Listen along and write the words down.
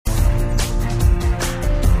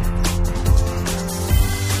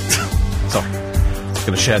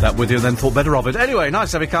Going to share that with you and then thought better of it. Anyway, nice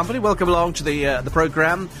to have your company. Welcome along to the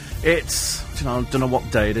programme. It's, I don't know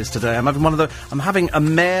what day it is today. I'm having a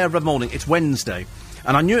mare of a morning. It's Wednesday.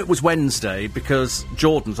 And I knew it was Wednesday because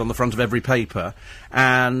Jordan's on the front of every paper,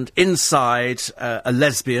 and inside a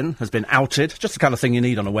lesbian has been outed. Just the kind of thing you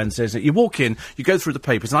need on a Wednesday, isn't it? You walk in, you go through the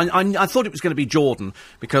papers, and I thought it was going to be Jordan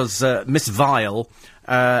because Miss Vile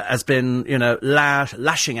has been,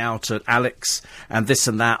 lashing out at Alex and this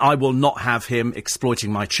and that. I will not have him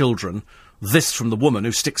exploiting my children. This from the woman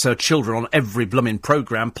who sticks her children on every blooming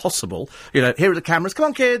programme possible. Here are the cameras. Come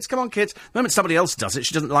on, kids. Come on, kids. The moment somebody else does it,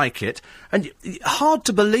 she doesn't like it. And hard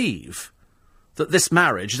to believe that this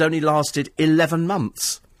marriage has only lasted 11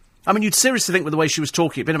 months. I mean, you'd seriously think with the way she was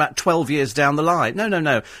talking, it'd been about 12 years down the line.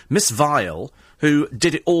 No. Miss Vile, who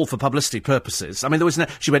did it all for publicity purposes. I mean,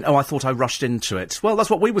 she went, I thought I rushed into it. Well, that's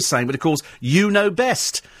what we were saying, but of course, you know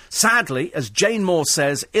best. Sadly, as Jane Moore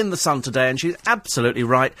says in The Sun today, and she's absolutely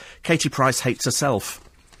right, Katie Price hates herself.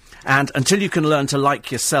 And until you can learn to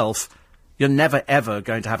like yourself, you're never, ever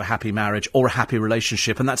going to have a happy marriage or a happy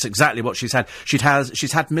relationship, and that's exactly what she's had. She's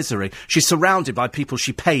had misery. She's surrounded by people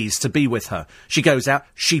she pays to be with her. She goes out,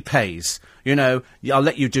 she pays. I'll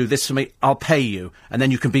let you do this for me, I'll pay you, and then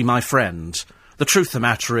you can be my friend. The truth of the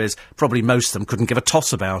matter is, probably most of them couldn't give a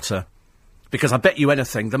toss about her. Because I bet you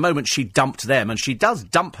anything, the moment she dumped them, and she does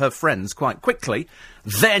dump her friends quite quickly,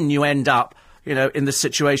 then you end up, in the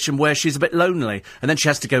situation where she's a bit lonely. And then she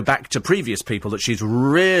has to go back to previous people that she's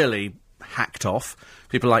really hacked off,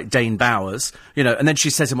 people like Dane Bowers, and then she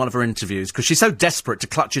says in one of her interviews, because she's so desperate to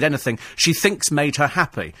clutch at anything she thinks made her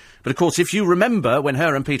happy. But of course, if you remember when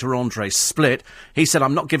her and Peter Andre split, he said,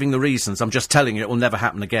 I'm not giving the reasons, I'm just telling you it will never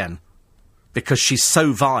happen again. Because she's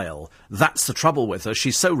so vile. That's the trouble with her.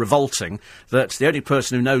 She's so revolting that the only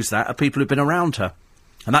person who knows that are people who've been around her.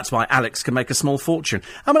 And that's why Alex can make a small fortune.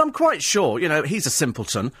 I mean, I'm quite sure, he's a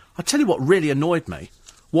simpleton. I'll tell you what really annoyed me.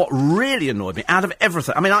 What really annoyed me, out of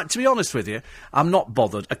everything, I mean, to be honest with you, I'm not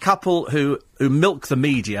bothered. A couple who milk the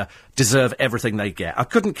media deserve everything they get. I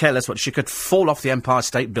couldn't care less what she could fall off the Empire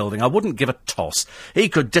State Building. I wouldn't give a toss. He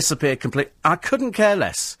could disappear completely. I couldn't care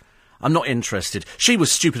less. I'm not interested. She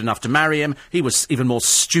was stupid enough to marry him. He was even more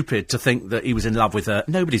stupid to think that he was in love with her.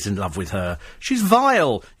 Nobody's in love with her. She's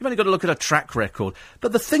vile. You've only got to look at her track record.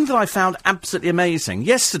 But the thing that I found absolutely amazing,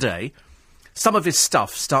 yesterday, some of his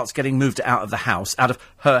stuff starts getting moved out of the house, out of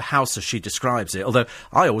her house as she describes it, although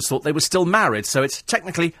I always thought they were still married, so it's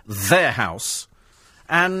technically their house.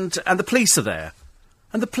 And the police are there.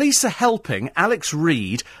 And the police are helping Alex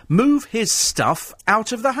Reid move his stuff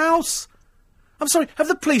out of the house. I'm sorry, have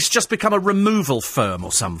the police just become a removal firm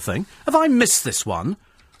or something? Have I missed this one?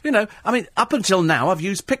 I mean, up until now I've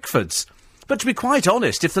used Pickfords. But to be quite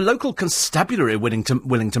honest, if the local constabulary are willing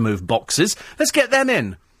to move boxes, let's get them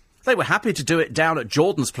in. They were happy to do it down at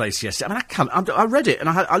Jordan's place yesterday. I mean, I read it and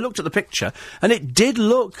I looked at the picture, and it did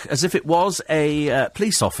look as if it was a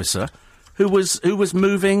police officer who was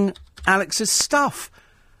moving Alex's stuff.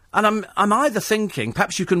 And I'm either thinking,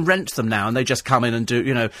 perhaps you can rent them now and they just come in and do,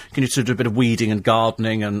 can you sort of do a bit of weeding and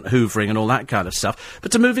gardening and hoovering and all that kind of stuff.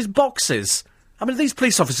 But to move his boxes, I mean, these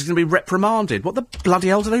police officers are going to be reprimanded. What the bloody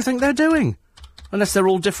hell do they think they're doing? Unless they're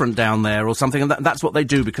all different down there or something, and that's what they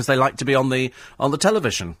do because they like to be on the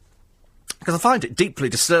television. Because I find it deeply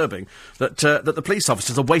disturbing that the police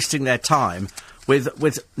officers are wasting their time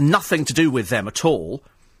with nothing to do with them at all,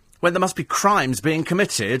 when there must be crimes being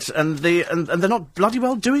committed, and they're not bloody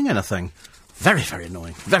well doing anything. Very, very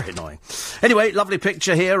annoying. Very annoying. Anyway, lovely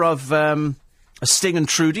picture here of Sting and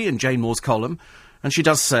Trudy in Jane Moore's column. And she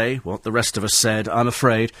does say what the rest of us said, I'm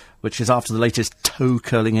afraid, which is after the latest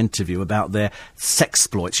toe-curling interview about their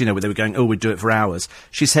sexploits, where they were going, we'd do it for hours.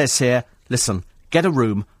 She says here, listen, get a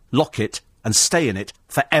room, lock it, and stay in it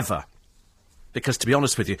forever. Because, to be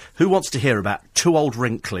honest with you, who wants to hear about two old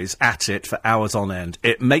wrinklies at it for hours on end?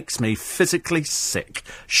 It makes me physically sick.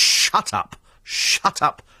 Shut up. Shut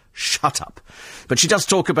up. Shut up. But she does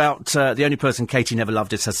talk about the only person Katie never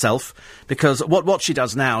loved is herself, because what she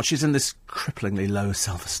does now, she's in this cripplingly low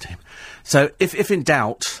self-esteem. So if in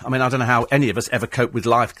doubt, I mean, I don't know how any of us ever cope with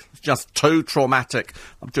life. It's just too traumatic.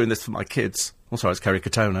 I'm doing this for my kids. Oh, sorry, it's Kerry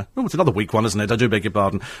Katona. Oh, it's another weak one, isn't it? I do beg your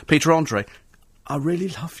pardon. Peter Andre, I really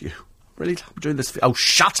love you. Really, I'm doing this for... Oh,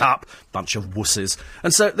 shut up! Bunch of wusses.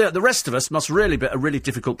 And so the rest of us must really be at a really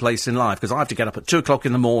difficult place in life, because I have to get up at 2 o'clock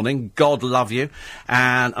in the morning, God love you,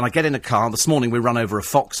 and I get in a car. This morning we run over a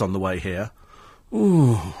fox on the way here.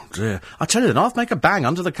 Ooh, dear. I tell you, I'd make a bang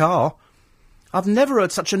under the car. I've never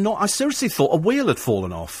heard such a I seriously thought a wheel had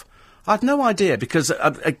fallen off. I had no idea, because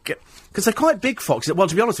they're quite big foxes. Well,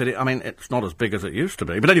 to be honest with you, I mean, it's not as big as it used to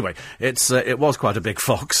be. But anyway, it was quite a big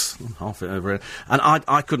fox. Half it over here. And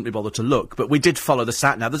I couldn't be bothered to look, but we did follow the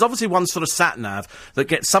sat-nav. There's obviously one sort of sat-nav that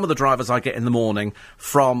gets some of the drivers I get in the morning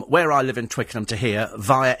from where I live in Twickenham to here,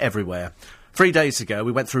 via everywhere. 3 days ago,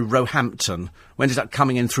 we went through Roehampton. We ended up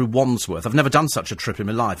coming in through Wandsworth. I've never done such a trip in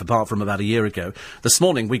my life, apart from about a year ago. This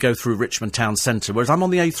morning, we go through Richmond Town Centre, whereas I'm on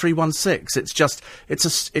the A316. It's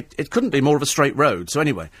just, it couldn't be more of a straight road. So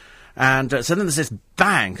anyway, and so then there's this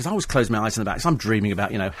bang, because I always close my eyes in the back, so I'm dreaming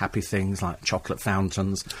about, happy things like chocolate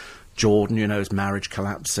fountains, Jordan, his marriage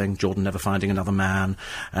collapsing, Jordan never finding another man,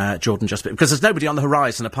 Jordan just... Because there's nobody on the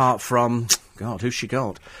horizon apart from... God, who's she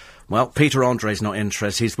got? Well, Peter Andre's not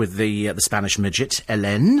interested. He's with the Spanish midget,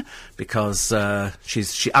 Hélène, because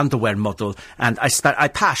she's underwear model, and I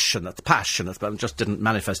passionate, but it just didn't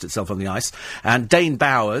manifest itself on the ice. And Dane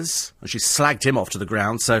Bowers, she slagged him off to the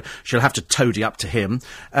ground, so she'll have to toady up to him.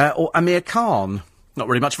 Or Amir Khan. Not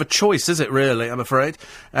really much of a choice, is it, really, I'm afraid?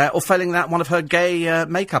 Or failing that, one of her gay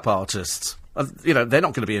makeup artists. They're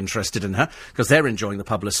not going to be interested in her, because they're enjoying the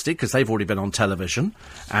publicity, because they've already been on television,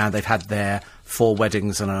 and they've had their 4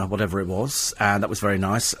 weddings and whatever it was, and that was very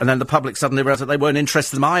nice. And then the public suddenly realised that they weren't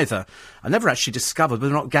interested in them either. I never actually discovered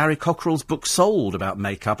whether or not Gary Cockerell's book sold about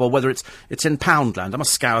makeup, or whether it's in Poundland. I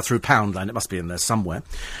must scour through Poundland, it must be in there somewhere.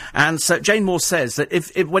 And so Jane Moore says that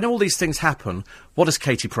if when all these things happen, what does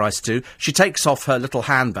Katie Price do? She takes off her little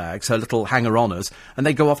handbags, her little hanger-oners, and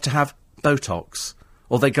they go off to have Botox.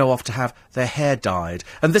 Or they go off to have their hair dyed.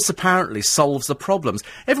 And this apparently solves the problems.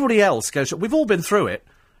 Everybody else goes... We've all been through it.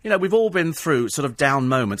 We've all been through sort of down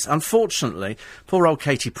moments. Unfortunately, poor old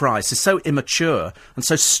Katie Price is so immature and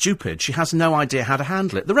so stupid, she has no idea how to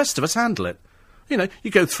handle it. The rest of us handle it.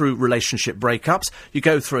 You go through relationship breakups. You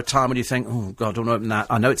go through a time when you think, oh, God, don't open that.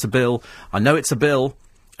 I know it's a bill. And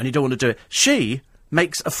you don't want to do it. She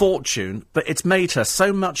makes a fortune, but it's made her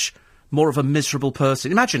so much... more of a miserable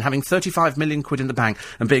person. Imagine having 35 million quid in the bank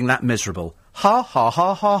and being that miserable. Ha, ha,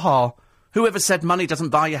 ha, ha, ha. Whoever said money doesn't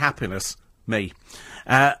buy you happiness? Me.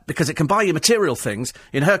 Because it can buy you material things.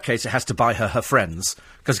 In her case, it has to buy her friends.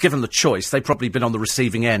 Because given the choice, they've probably been on the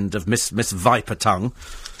receiving end of Miss Viper Tongue.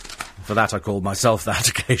 For that, I call myself that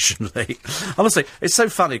occasionally. Honestly, it's so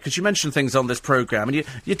funny, because you mention things on this programme, and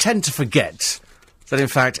you tend to forget that, in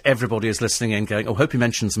fact, everybody is listening in going, oh, hope he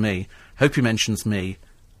mentions me. Hope he mentions me.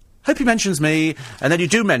 Hope he mentions me, and then you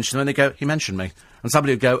do mention them, and they go, he mentioned me. And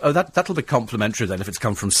somebody would go, oh, that'll be complimentary then if it's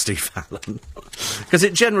come from Steve Allen. Because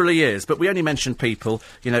it generally is, but we only mention people,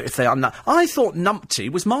 if they are not... I thought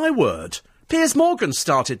numpty was my word. Piers Morgan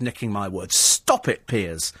started nicking my word. Stop it,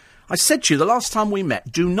 Piers. I said to you the last time we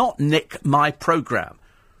met, do not nick my programme.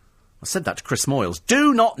 I said that to Chris Moyles.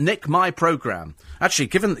 Do not nick my programme. Actually,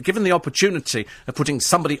 given the opportunity of putting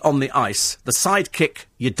somebody on the ice, the sidekick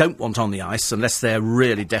you don't want on the ice, unless they're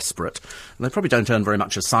really desperate, and they probably don't earn very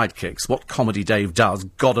much as sidekicks. What Comedy Dave does,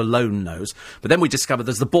 God alone knows. But then we discover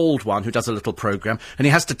there's the bald one who does a little programme, and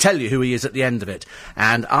he has to tell you who he is at the end of it.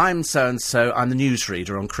 And I'm so-and-so, I'm the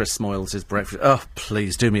newsreader on Chris Moyles' Breakfast. Oh,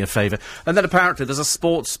 please, do me a favour. And then apparently there's a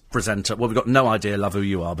sports presenter. Well, we've got no idea, love, who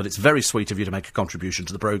you are, but it's very sweet of you to make a contribution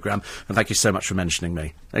to the programme, and thank you so much for mentioning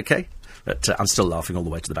me. OK? But I'm still laughing all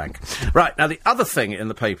the way to the bank. Right, now the other thing in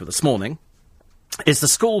the paper this morning is the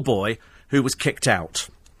schoolboy who was kicked out.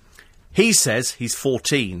 He says he's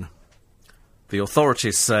 14. The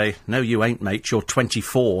authorities say, no, you ain't, mate, you're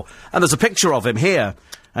 24. And there's a picture of him here.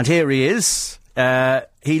 And here he is.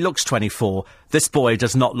 He looks 24. This boy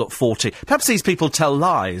does not look 40. Perhaps these people tell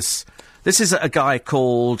lies. This is a guy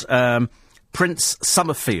called... Prince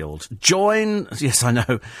Summerfield joined year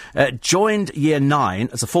 9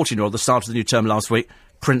 as a 14-year-old at the start of the new term last week.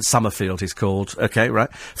 Prince Summerfield, he's called. OK,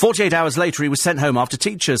 right. 48 hours later, he was sent home after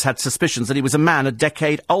teachers had suspicions that he was a man a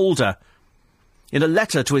decade older. In a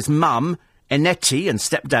letter to his mum, Eneti, and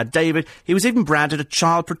stepdad David, he was even branded a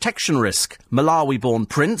child protection risk. Malawi-born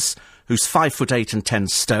Prince, who's 5'8" and 10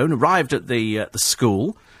 stone, arrived at the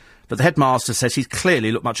school. But the headmaster says he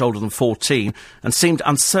clearly looked much older than 14 and seemed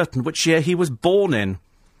uncertain which year he was born in.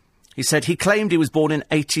 He said he claimed he was born in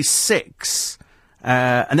 86,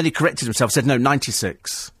 and then he corrected himself, said, no,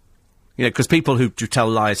 96. Because people who tell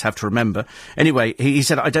lies have to remember. Anyway, he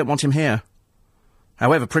said, I don't want him here.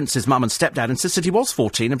 However, Prince's mum and stepdad insisted he was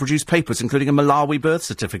 14 and produced papers, including a Malawi birth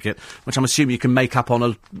certificate, which I'm assuming you can make up on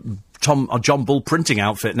a John Bull printing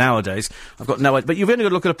outfit nowadays. I've got no idea. But you've only got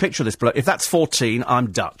to look at a picture of this bloke. If that's 14,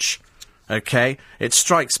 I'm Dutch. OK? It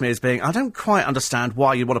strikes me as being... I don't quite understand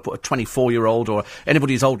why you'd want to put a 24-year-old or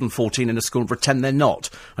anybody who's older than 14 in a school and pretend they're not,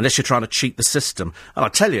 unless you're trying to cheat the system. And I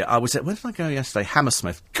tell you, I was at... Where did I go yesterday?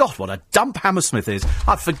 Hammersmith. God, what a dump Hammersmith is.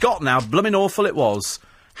 I'd forgotten how blooming awful it was.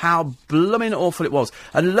 How blooming awful it was.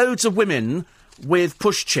 And loads of women with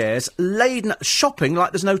pushchairs laden... shopping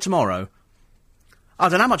like there's no tomorrow. I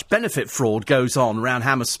don't know how much benefit fraud goes on around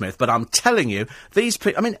Hammersmith, but I'm telling you, these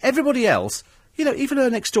people... I mean, everybody else... You know, even her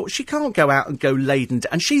next door, she can't go out and go laden...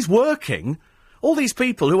 And she's working. All these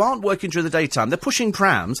people who aren't working during the daytime, they're pushing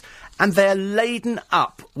prams, and they're laden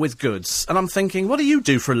up with goods. And I'm thinking, what do you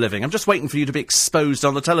do for a living? I'm just waiting for you to be exposed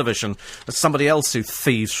on the television as somebody else who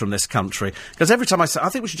thieves from this country. Because every time I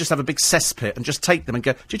think we should just have a big cesspit and just take them and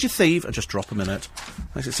go, did you thieve? And just drop them in it.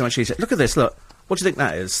 Makes it so much easier. Look at this, look. What do you think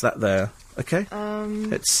that is, that there? OK?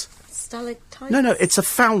 It's... Stalactites? No, it's a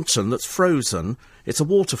fountain that's frozen. It's a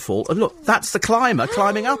waterfall. And look, that's the climber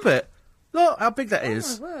climbing up it. Look how big that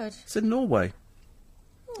is. Oh, my word. It's in Norway.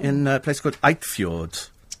 In a place called Eidfjord.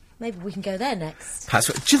 Maybe we can go there next. That's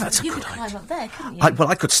a good idea. You could climb up there, couldn't you? Well,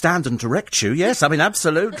 I could stand and direct you, yes. I mean,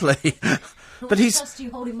 absolutely. But he's... Trust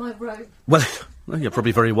you holding my rope. Well, you're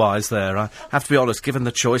probably very wise there. I have to be honest, given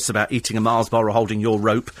the choice about eating a Mars bar or holding your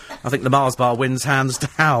rope, I think the Mars bar wins hands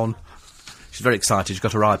down. She's very excited. She's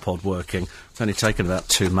got her iPod working. It's only taken about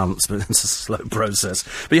 2 months, but it's a slow process.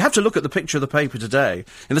 But you have to look at the picture of the paper today.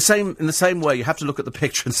 In the same way, you have to look at the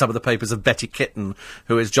picture in some of the papers of Betty Kitten,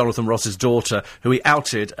 who is Jonathan Ross's daughter, who he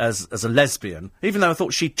outed as a lesbian. Even though I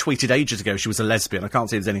thought she tweeted ages ago she was a lesbian. I can't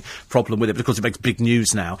see there's any problem with it, because it makes big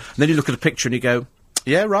news now. And then you look at a picture and you go...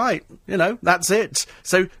 Yeah, right. You know, that's it.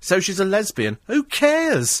 So she's a lesbian. Who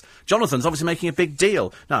cares? Jonathan's obviously making a big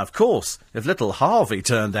deal. Now, of course, if little Harvey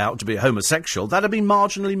turned out to be a homosexual, that'd be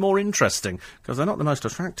marginally more interesting, because they're not the most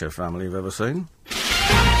attractive family you've ever seen.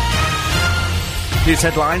 News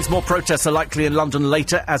headlines. More protests are likely in London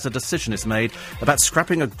later as a decision is made about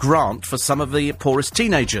scrapping a grant for some of the poorest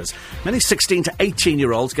teenagers. Many 16 to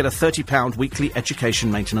 18-year-olds get a £30 weekly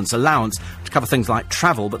education maintenance allowance to cover things like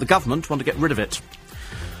travel, but the government want to get rid of it.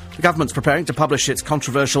 The government's preparing to publish its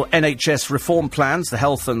controversial NHS reform plans. The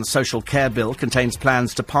Health and Social Care Bill contains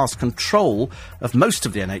plans to pass control of most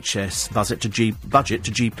of the NHS budget to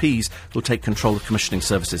GPs, who will take control of commissioning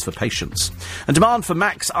services for patients. And demand for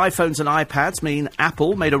Macs, iPhones and iPads mean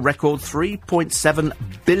Apple made a record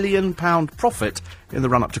 £3.7 billion profit in the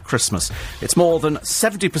run-up to Christmas. It's more than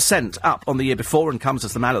 70% up on the year before and comes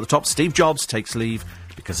as the man at the top, Steve Jobs, takes leave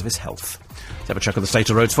because of his health. Let's have a check on the state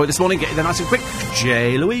of roads for you this morning. Get you there nice and quick.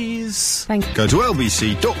 J. Louise. Thank you. Go to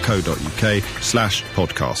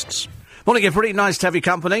lbc.co.uk/podcasts. Morning, everybody. Nice to have your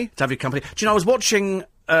company. Do you know, I was watching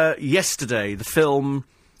yesterday the film...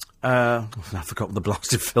 I forgot what the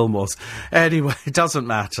blasted film was. Anyway, it doesn't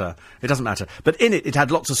matter. But in it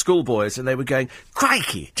had lots of schoolboys, and they were going,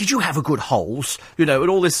 "Crikey, did you have a good holes?" You know,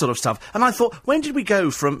 and all this sort of stuff. And I thought, when did we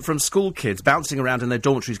go from school kids bouncing around in their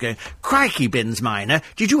dormitories going, "Crikey, Bins Minor,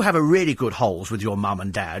 did you have a really good holes with your mum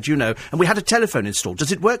and dad?" You know, and we had a telephone installed.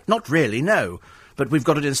 Does it work? Not really, no. But we've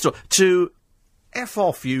got it installed. To F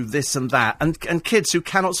off you, this and that, and kids who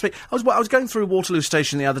cannot speak. I was going through Waterloo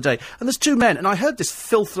Station the other day, and there's two men, and I heard this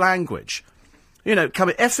filth language, you know,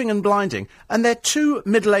 coming, effing and blinding, and they're two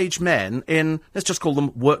middle-aged men in, let's just call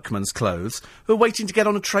them workman's clothes, who are waiting to get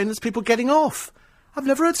on a train. There's people getting off. I've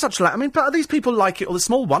never heard such I mean, but are these people like it? Or the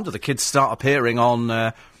small wonder the kids start appearing on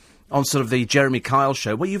sort of the Jeremy Kyle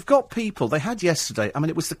show, where you've got people, they had yesterday, I mean,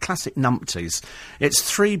 it was the classic numpties. It's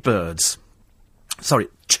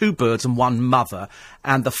two birds and one mother,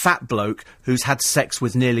 and the fat bloke who's had sex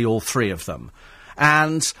with nearly all three of them.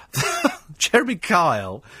 And Jeremy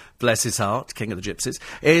Kyle, bless his heart, king of the gypsies,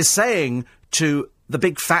 is saying to the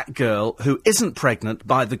big fat girl who isn't pregnant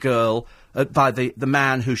by the girl, by the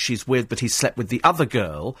man who she's with, but he slept with the other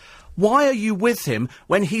girl, "Why are you with him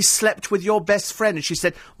when he slept with your best friend?" And she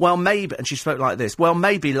said, "Well, maybe," and she spoke like this, "Well,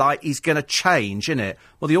 maybe, like, he's going to change, innit?"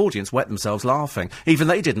 Well, the audience wet themselves laughing. Even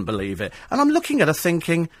they didn't believe it. And I'm looking at her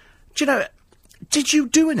thinking, do you know, did you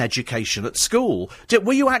do an education at school?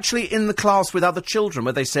 Were you actually in the class with other children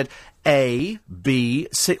where they said A, B,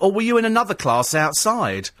 C, or were you in another class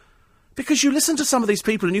outside? Because you listen to some of these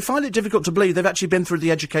people and you find it difficult to believe they've actually been through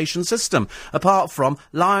the education system, apart from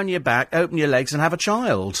lie on your back, open your legs and have a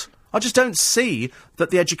child. I just don't see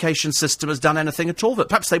that the education system has done anything at all. That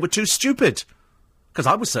perhaps they were too stupid. Because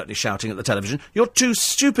I was certainly shouting at the television, "You're too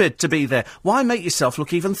stupid to be there. Why make yourself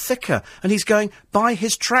look even thicker?" And he's going, by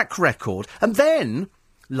his track record. And then,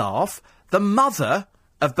 laugh, the mother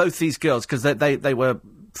of both these girls, because they were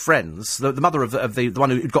friends, the mother of the one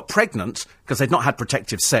who got pregnant because they'd not had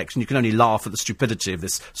protective sex, and you can only laugh at the stupidity of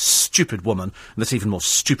this stupid woman and this even more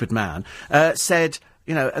stupid man, said,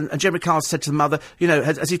 you know, and Jeremy Carr said to the mother, you know,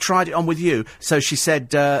 has he tried it on with you? So she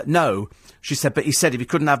said, no. She said, but he said if he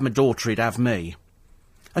couldn't have my daughter, he'd have me.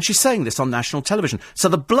 And she's saying this on national television. So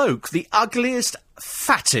the bloke, the ugliest,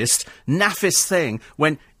 fattest, naffest thing,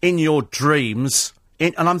 went, in your dreams.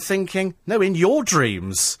 And I'm thinking, no, in your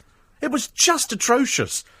dreams. It was just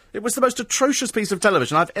atrocious. It was the most atrocious piece of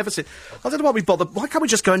television I've ever seen. I don't know why we bother. Why can't we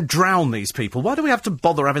just go and drown these people? Why do we have to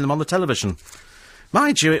bother having them on the television?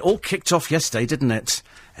 Mind you, it all kicked off yesterday, didn't it?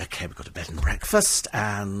 OK, we've got a bed and breakfast,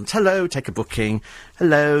 and hello, take a booking.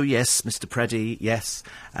 Hello, yes, Mr. Preddy, yes.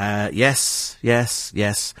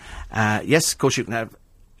 Yes, of course you can have...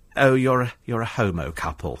 Oh, you're a homo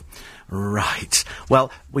couple. Right. Well,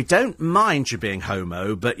 we don't mind you being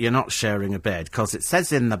homo, but you're not sharing a bed, because it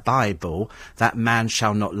says in the Bible that man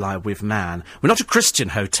shall not lie with man. We're not a Christian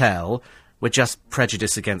hotel. We're just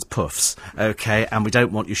prejudiced against puffs, OK, and we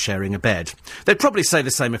don't want you sharing a bed. They'd probably say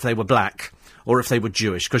the same if they were black, or if they were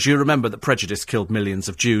Jewish, because you remember that prejudice killed millions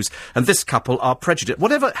of Jews, and this couple are prejudiced.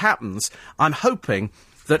 Whatever happens, I'm hoping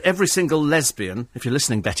that every single lesbian, if you're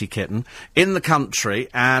listening, Betty Kitten, in the country,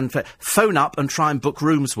 and phone up and try and book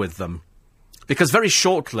rooms with them. Because very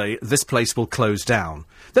shortly, this place will close down.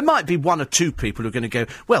 There might be one or two people who are going to go,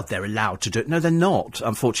 well, they're allowed to do it. No, they're not.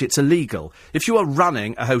 Unfortunately, it's illegal. If you are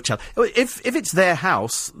running a hotel, if it's their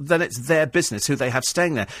house, then it's their business who they have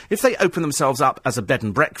staying there. If they open themselves up as a bed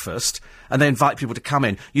and breakfast, and they invite people to come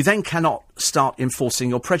in, you then cannot start enforcing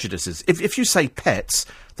your prejudices. If you say pets,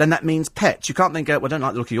 then that means pets. You can't then go, well, I don't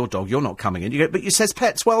like the look of your dog, you're not coming in. You go, but it says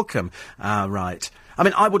pets, welcome. Right. I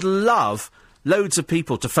mean, I would love loads of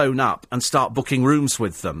people to phone up and start booking rooms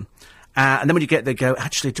with them. And then when you get there, go,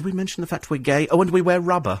 actually, did we mention the fact we're gay? Oh, and we wear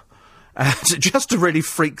rubber. Just to really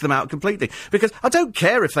freak them out completely. Because I don't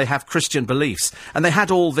care if they have Christian beliefs. And they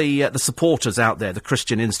had all the supporters out there, the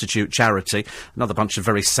Christian Institute charity, another bunch of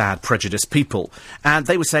very sad, prejudiced people. And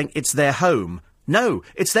they were saying it's their home. No,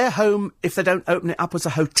 it's their home if they don't open it up as a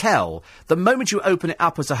hotel. The moment you open it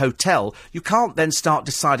up as a hotel, you can't then start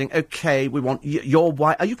deciding, OK, we want you're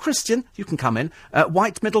white. Are you Christian? You can come in.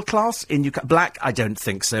 White, middle class? Black? I don't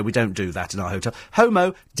think so. We don't do that in our hotel.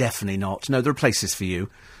 Homo? Definitely not. No, there are places for you.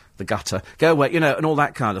 The gutter. Go away, you know, and all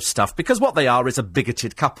that kind of stuff. Because what they are is a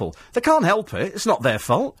bigoted couple. They can't help it. It's not their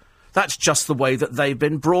fault. That's just the way that they've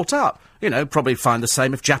been brought up. You know, probably find the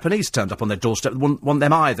same if Japanese turned up on their doorstep. They wouldn't want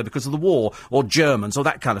them either because of the war, or Germans, or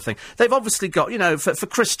that kind of thing. They've obviously got, you know, for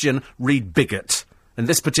Christian, read bigot. In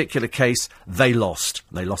this particular case, they lost.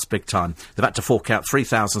 They lost big time. They've had to fork out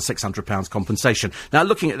 £3,600 compensation. Now,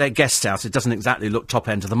 looking at their guest house, it doesn't exactly look top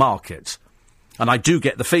end of the market. And I do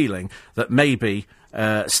get the feeling that maybe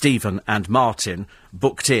Stephen and Martin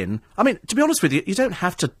booked in. I mean, to be honest with you, you don't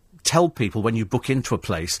have to tell people when you book into a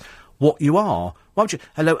place what you are. Why would you?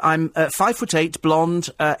 Hello, I'm 5'8", blonde,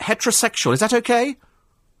 heterosexual. Is that okay?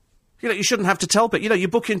 You know, you shouldn't have to tell people. You know, you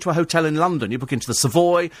book into a hotel in London, you book into the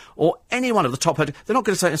Savoy, or any one of the top hotels. They're not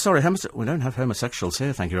going to say, sorry, we don't have homosexuals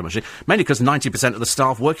here, thank you very much. Mainly because 90% of the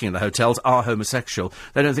staff working in the hotels are homosexual.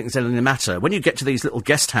 They don't think it's anything matter. When you get to these little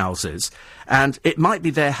guest houses, and it might be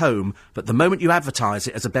their home, but the moment you advertise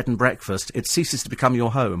it as a bed and breakfast, it ceases to become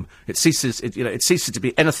your home. It ceases to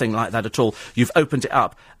be anything like that at all. You've opened it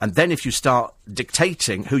up, and then if you start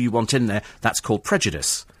dictating who you want in there, that's called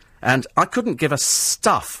prejudice. And I couldn't give a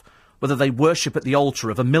stuff whether they worship at the altar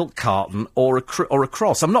of a milk carton or a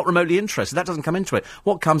cross. I'm not remotely interested. That doesn't come into it.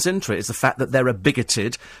 What comes into it is the fact that they're a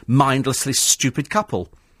bigoted, mindlessly stupid couple.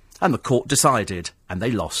 And the court decided, and they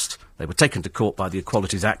lost. They were taken to court by the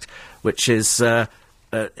Equalities Act, which is,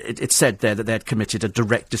 it said there that they had committed a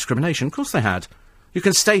direct discrimination. Of course they had. You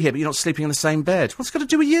can stay here, but you're not sleeping in the same bed. What's it got to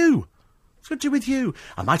do with you? What's it got to do with you?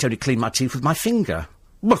 I might only clean my teeth with my finger.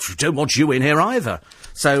 Well, we don't want you in here either.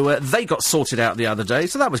 So they got sorted out the other day,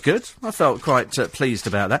 so that was good. I felt quite pleased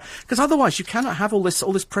about that. Because otherwise you cannot have all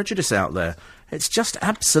this prejudice out there. It's just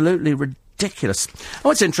absolutely ridiculous.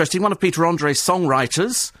 Oh, it's interesting. One of Peter Andre's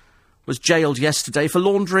songwriters was jailed yesterday for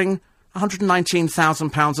laundering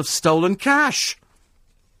 £119,000 of stolen cash.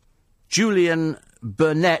 Julian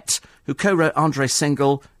Burnett, who co-wrote Andre's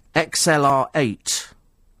single XLR8.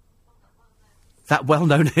 That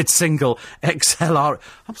well-known hit single, XLR...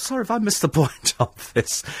 I'm sorry if I missed the point of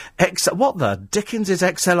this. What the dickens is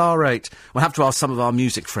XLR8? We'll have to ask some of our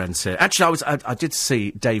music friends here. Actually, I did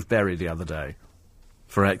see Dave Berry the other day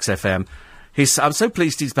for XFM. I'm so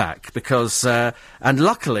pleased he's back because, and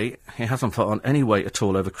luckily, he hasn't put on any weight at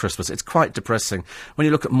all over Christmas. It's quite depressing when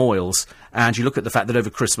you look at Moyles and you look at the fact that over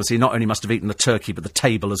Christmas he not only must have eaten the turkey but the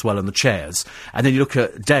table as well and the chairs. And then you look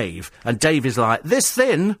at Dave, and Dave is like this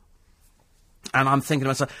thin. And I'm thinking to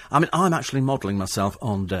myself, I mean, I'm actually modelling myself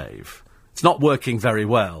on Dave. It's not working very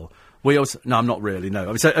well. No, I'm not really. No, I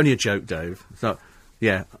mean, it's only a joke, Dave. So,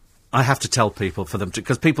 yeah. I have to tell people for them to,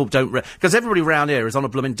 because people don't, because everybody round here is on a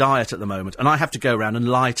blooming diet at the moment, and I have to go around and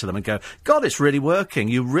lie to them and go, God, it's really working,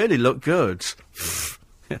 you really look good.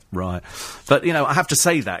 Yeah, right. But, you know, I have to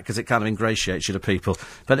say that because it kind of ingratiates you to people.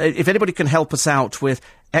 But if anybody can help us out with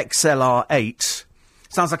XLR8,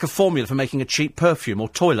 sounds like a formula for making a cheap perfume or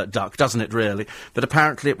toilet duck, doesn't it, really? But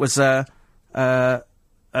apparently it was,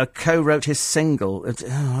 co-wrote his single.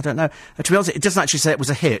 I don't know. To be honest, it doesn't actually say it was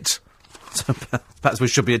a hit. So perhaps we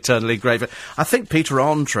should be eternally grateful. I think Peter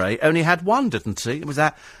Andre only had one, didn't he? It was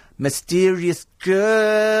that mysterious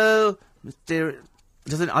girl. I don't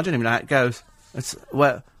even know how it goes.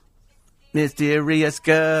 Mysterious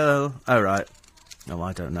girl. Oh, right. Oh,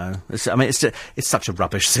 I don't know. It's such a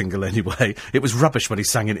rubbish single anyway. It was rubbish when he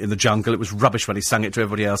sang it in the jungle. It was rubbish when he sang it to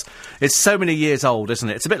everybody else. It's so many years old, isn't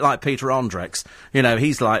it? It's a bit like Peter Andrex. You know,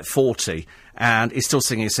 he's like 40 and he's still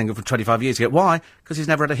singing a single from 25 years ago. Why? Because he's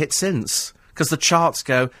never had a hit since. Because the charts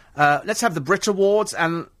go, let's have the Brit Awards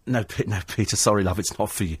and... No, Peter, sorry, love, it's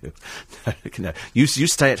not for you. No, you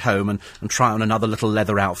stay at home and try on another little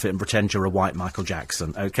leather outfit and pretend you're a white Michael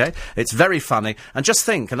Jackson, OK? It's very funny. And just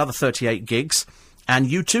think, another 38 gigs... And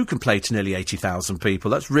you too can play to nearly 80,000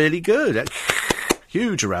 people. That's really good.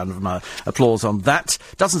 Huge round of applause on that.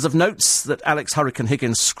 Dozens of notes that Alex Hurricane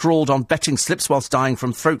Higgins scrawled on betting slips whilst dying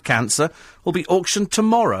from throat cancer will be auctioned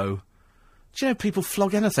tomorrow. Do you know, people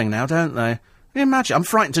flog anything now, don't they? Can you imagine? I'm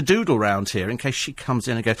frightened to doodle round here in case she comes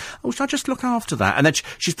in and goes, oh, should I just look after that? And then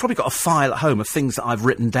she's probably got a file at home of things that I've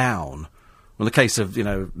written down. Well, in the case of, you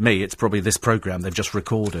know, me, it's probably this programme they've just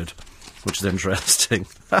recorded, which is interesting.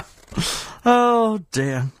 Oh,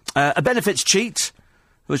 dear. A benefits cheat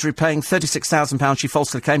who is repaying £36,000 she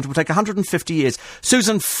falsely claimed will take 150 years.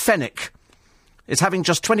 Susan Fennick is having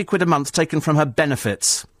just 20 quid a month taken from her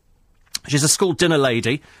benefits. She's a school dinner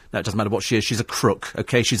lady. No, it doesn't matter what she is. She's a crook,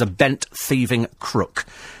 OK? She's a bent, thieving crook.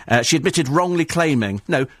 She admitted wrongly claiming...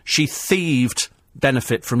 No, she thieved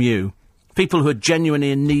benefit from you. People who are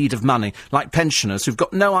genuinely in need of money, like pensioners who've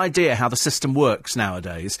got no idea how the system works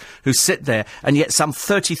nowadays, who sit there, and yet some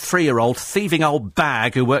 33-year-old thieving old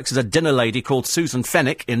bag who works as a dinner lady called Susan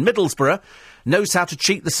Fennick in Middlesbrough knows how to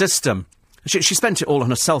cheat the system. She spent it all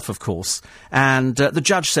on herself, of course, and the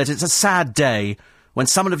judge said it's a sad day when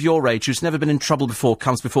someone of your age who's never been in trouble before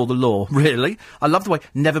comes before the law. Really? I love the way...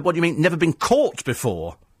 Never... What do you mean, never been caught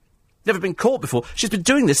before? Never been caught before. She's been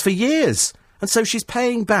doing this for years, and so she's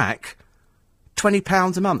paying back...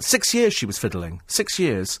 £20 a month. 6 years she was fiddling. 6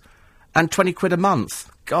 years. And 20 quid a month.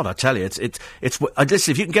 God, I tell you, it's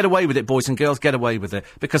listen, if you can get away with it, boys and girls, get away with it.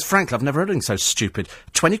 Because, frankly, I've never heard anything so stupid.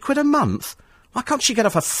 20 quid a month? Why can't she get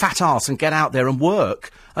off her fat arse and get out there and work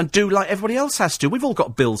and do like everybody else has to? We've all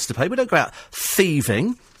got bills to pay. We don't go out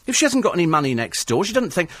thieving. If she hasn't got any money next door, she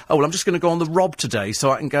doesn't think, oh, well, I'm just going to go on the rob today so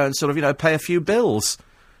I can go and sort of, you know, pay a few bills.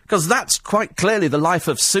 Because that's quite clearly the life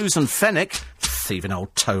of Susan Fennick. Thieving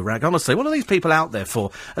old toe rag, honestly. What are these people out there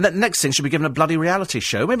for? And then the next thing, she'll be given a bloody reality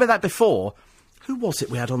show. Remember that before? Who was it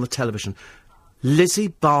we had on the television? Lizzie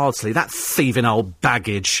Bardsley, that thieving old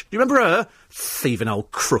baggage. Do you remember her? Thieving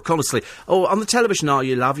old crook, honestly. Oh, on the television, are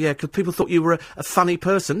you, love? Yeah, because people thought you were a funny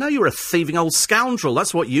person. No, you were a thieving old scoundrel.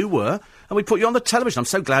 That's what you were. And we put you on the television. I'm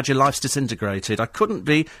so glad your life's disintegrated. I couldn't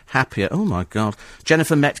be happier. Oh, my God.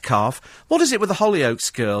 Jennifer Metcalf. What is it with the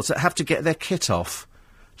Hollyoaks girls that have to get their kit off?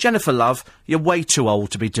 Jennifer, love, you're way too old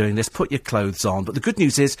to be doing this. Put your clothes on. But the good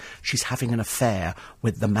news is she's having an affair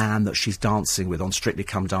with the man that she's dancing with on Strictly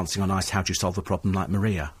Come Dancing on Ice. How do you solve the problem like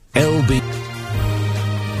Maria? LB.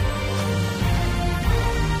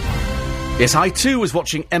 Yes, I too was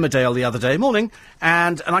watching Emmerdale the other day morning,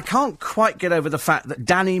 and I can't quite get over the fact that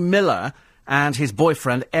Danny Miller and his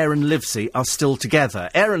boyfriend, Aaron Livesey, are still together.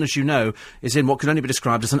 Aaron, as you know, is in what can only be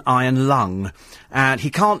described as an iron lung. And he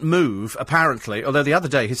can't move, apparently, although the other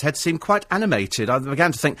day his head seemed quite animated. I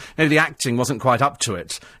began to think maybe the acting wasn't quite up to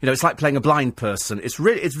it. You know, it's like playing a blind person. It's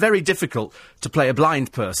very difficult to play a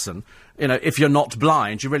blind person. You know, if you're not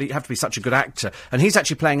blind, you really have to be such a good actor. And he's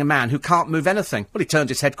actually playing a man who can't move anything. Well, he turned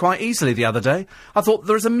his head quite easily the other day. I thought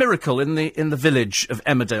there is a miracle in the village of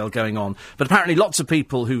Emmerdale going on. But apparently lots of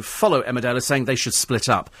people who follow Emmerdale are saying they should split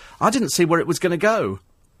up. I didn't see where it was going to go.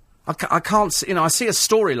 I can't see, I see a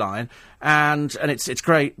storyline, and it's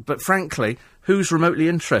great, but frankly, who's remotely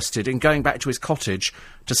interested in going back to his cottage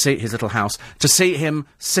to see his little house, to see him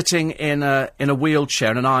sitting in a wheelchair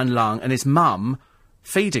and an iron lung, and his mum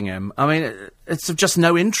feeding him? I mean, it's of just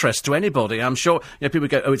no interest to anybody. I'm sure, people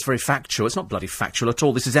go, oh, it's very factual. It's not bloody factual at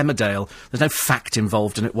all. This is Emmerdale. There's no fact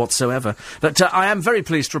involved in it whatsoever. But I am very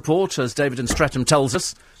pleased to report, as David in Streatham tells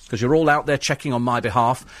us, because you're all out there checking on my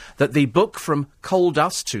behalf, that the book From Coal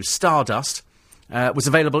Dust to Stardust was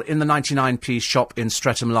available in the 99p shop in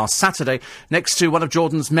Streatham last Saturday, next to one of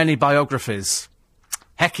Jordan's many biographies.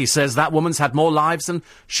 Heck, he says, that woman's had more lives than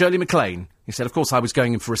Shirley MacLaine. He said, of course, I was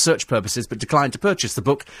going in for research purposes, but declined to purchase the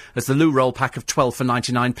book, as the Loo Roll pack of 12 for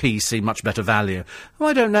 99p seemed much better value. Oh,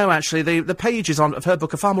 I don't know, actually. The pages of her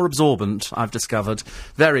book are far more absorbent, I've discovered.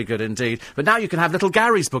 Very good indeed. But now you can have little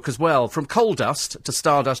Gary's book as well. From Coal Dust to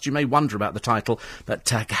Stardust. You may wonder about the title, but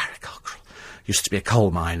Gary Cockrell used to be a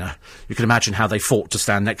coal miner. You can imagine how they fought to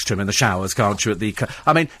stand next to him in the showers, can't you?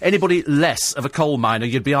 I mean, anybody less of a coal miner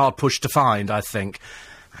you'd be hard-pushed to find, I think.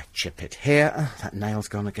 I chip it here. Oh, that nail's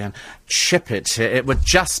gone again. Chip it here. It would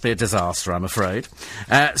just be a disaster, I'm afraid.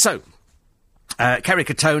 Kerry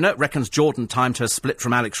Katona reckons Jordan timed her split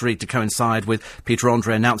from Alex Reid to coincide with Peter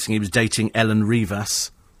Andre announcing he was dating Ellen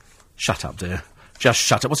Rivas. Shut up, dear. Just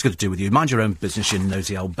shut up. What's it got to do with you? Mind your own business, you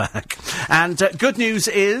nosy old bag. And good news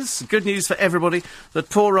for everybody, that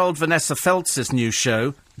poor old Vanessa Feltz's new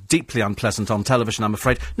show, deeply unpleasant on television, I'm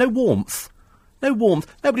afraid. No warmth. No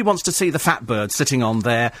warmth. Nobody wants to see the fat bird sitting on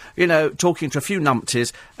there, talking to a few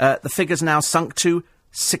numpties. The figure's now sunk to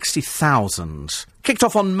 60,000. Kicked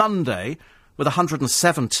off on Monday with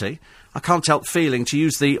 170. I can't help feeling, to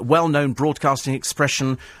use the well-known broadcasting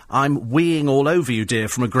expression, I'm weeing all over you, dear,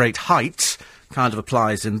 from a great height, kind of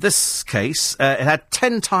applies in this case. It had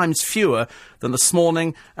 10 times fewer than this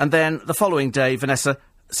morning, and then the following day, Vanessa,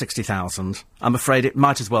 60,000. I'm afraid it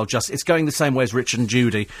might as well it's going the same way as Richard and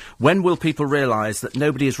Judy. When will people realise that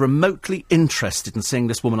nobody is remotely interested in seeing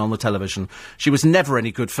this woman on the television? She was never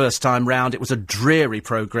any good first time round. It was a dreary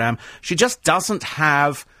programme. She just doesn't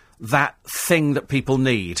have that thing that people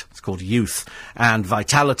need. It's called youth and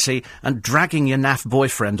vitality, and dragging your naff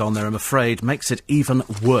boyfriend on there, I'm afraid, makes it even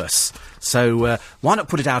worse. So why not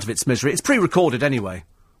put it out of its misery? It's pre-recorded anyway.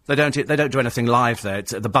 They don't do anything live there.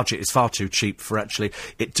 The budget is far too cheap for actually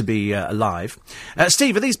it to be live.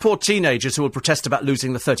 Steve, are these poor teenagers who will protest about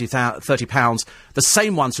losing the £30 the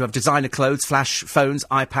same ones who have designer clothes, flash phones,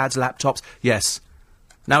 iPads, laptops? Yes.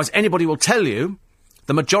 Now, as anybody will tell you,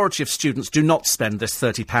 the majority of students do not spend this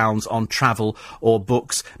 £30 on travel or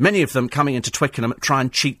books. Many of them, coming into Twickenham, try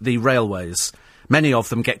and cheat the railways. Many of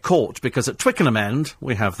them get caught because at Twickenham End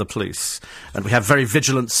we have the police, and we have very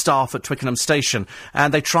vigilant staff at Twickenham Station,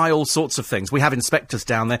 and they try all sorts of things. We have inspectors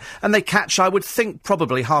down there, and they catch, I would think,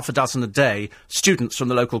 probably half a dozen a day, students from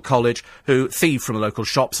the local college who thieve from the local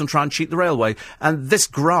shops and try and cheat the railway. And this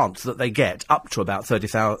grant that they get, up to about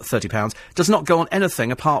 £30, does not go on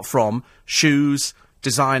anything apart from shoes,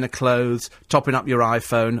 designer clothes, topping up your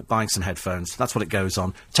iPhone, buying some headphones. That's what it goes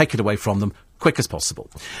on. Take it away from them quick as possible.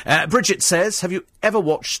 Bridget says, have you ever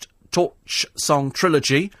watched Torch Song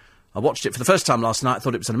Trilogy? I watched it for the first time last night. I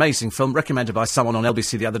thought it was an amazing film, recommended by someone on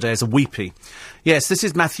LBC the other day as a weepy. Yes, this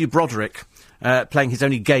is Matthew Broderick playing his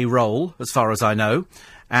only gay role, as far as I know.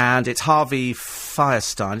 And it's Harvey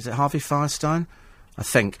Firestein. Is it Harvey Firestein? I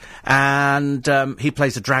think. And he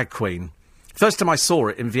plays a drag queen. First time I saw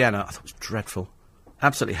it in Vienna, I thought it was dreadful.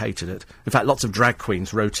 Absolutely hated it. In fact, lots of drag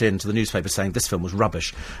queens wrote in to the newspaper saying this film was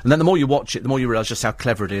rubbish. And then the more you watch it, the more you realise just how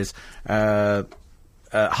clever it is.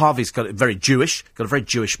 Harvey's got a very Jewish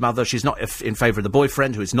mother. She's not in favour of the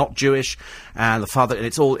boyfriend, who is not Jewish, and the father. And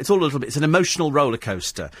it's all a little bit. It's an emotional roller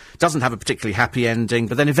coaster. Doesn't have a particularly happy ending,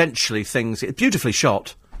 but then eventually it's beautifully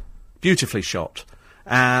shot,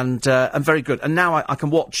 and very good. And now I can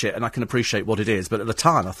watch it and I can appreciate what it is. But at the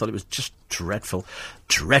time, I thought it was just dreadful.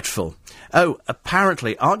 Oh,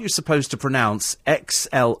 apparently, aren't you supposed to pronounce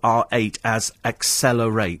XLR8 as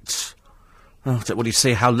accelerate? Oh, well, you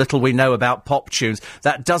see how little we know about pop tunes.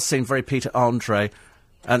 That does seem very Peter Andre.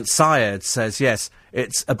 And Syed says, yes,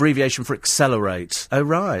 it's abbreviation for accelerate. Oh,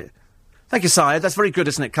 right. Thank you, Syed. That's very good,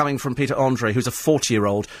 isn't it, coming from Peter Andre, who's a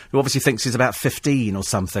 40-year-old, who obviously thinks he's about 15 or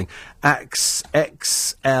something.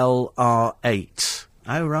 XLR8.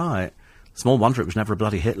 Oh, right. Small wonder it was never a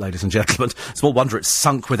bloody hit, ladies and gentlemen. Small wonder it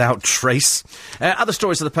sunk without trace. Other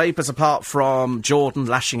stories of the papers, apart from Jordan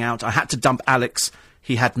lashing out. I had to dump Alex.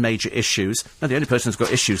 he had major issues. No, the only person who's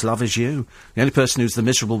got issues, love, is you. The only person who's the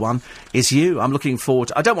miserable one is you. I'm looking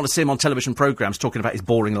forward I don't want to see him on television programmes talking about his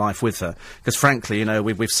boring life with her, because frankly, you know,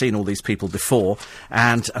 we've seen all these people before,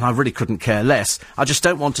 and I really couldn't care less. I just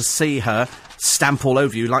don't want to see her stamp all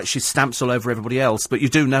over you like she stamps all over everybody else. But you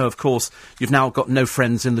do know, of course, you've now got no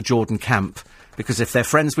friends in the Jordan camp, because if they're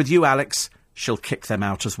friends with you, Alex, she'll kick them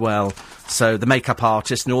out as well. So the makeup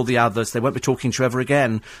artist and all the others, they won't be talking to you ever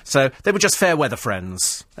again. So they were just fair weather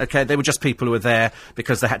friends, OK? They were just people who were there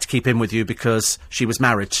because they had to keep in with you because she was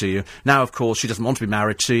married to you. Now, of course, she doesn't want to be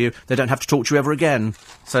married to you. They don't have to talk to you ever again.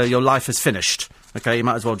 So your life is finished, OK? You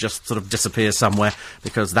might as well just sort of disappear somewhere,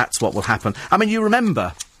 because that's what will happen. I mean, you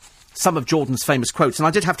remember some of Jordan's famous quotes, and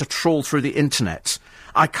I did have to trawl through the internet.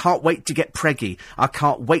 I can't wait to get preggy. I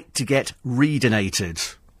can't wait to get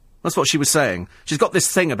readinated. That's what she was saying. She's got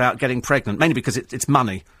this thing about getting pregnant, mainly because it's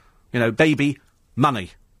money. You know, baby,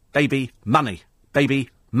 money. Baby, money.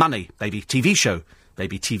 Baby, money. Baby TV show.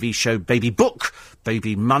 Baby TV show. Baby book.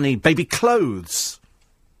 Baby money. Baby clothes.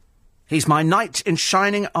 He's my knight in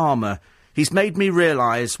shining armour. He's made me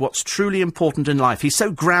realise what's truly important in life. He's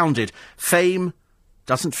so grounded. Fame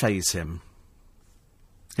doesn't faze him.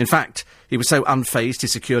 In fact, he was so unfazed he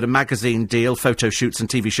secured a magazine deal, photo shoots and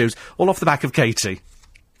TV shows, all off the back of Katie.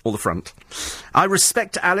 Or the front. I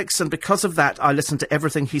respect Alex, and because of that, I listen to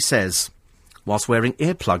everything he says. Whilst wearing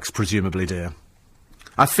earplugs, presumably, dear.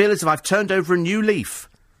 I feel as if I've turned over a new leaf.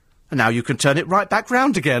 And now you can turn it right back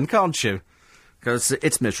round again, can't you? Because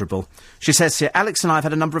it's miserable. She says here, Alex and I have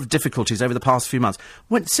had a number of difficulties over the past few months.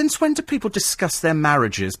 Since when do people discuss their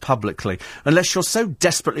marriages publicly? Unless you're so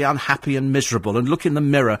desperately unhappy and miserable and look in the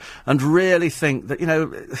mirror and really think that, you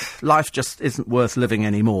know, life just isn't worth living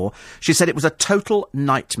anymore. She said it was a total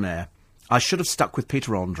nightmare. I should have stuck with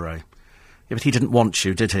Peter Andre. Yeah, but he didn't want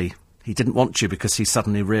you, did he? He didn't want you because he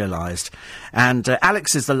suddenly realised. And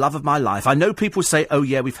Alex is the love of my life. I know people say, oh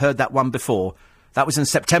yeah, we've heard that one before. That was in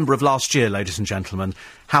September of last year, ladies and gentlemen.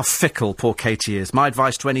 How fickle poor Katie is. My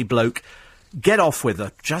advice to any bloke, get off with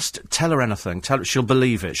her. Just tell her anything. Tell her she'll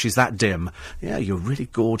believe it. She's that dim. Yeah, you're really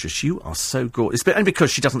gorgeous. You are so gorgeous. But only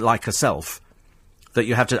because she doesn't like herself that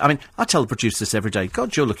you have to... I mean, I tell the producer this every day.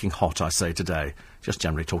 God, you're looking hot, I say today. Just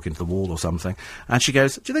generally talking to the wall or something. And she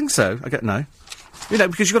goes, do you think so? I go, no. You know,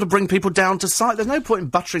 because you've got to bring people down to sight. There's no point in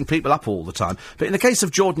buttering people up all the time. But in the case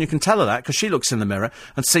of Jordan, you can tell her that, because she looks in the mirror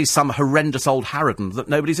and sees some horrendous old harridan that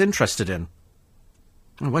nobody's interested in.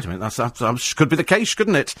 Oh, wait a minute, that could be the case,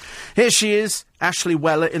 couldn't it? Here she is, Ashley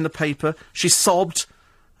Weller, in the paper. She sobbed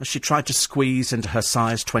as she tried to squeeze into her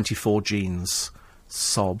size 24 jeans.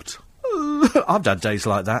 Sobbed. I've had days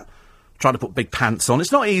like that. Trying to put big pants on.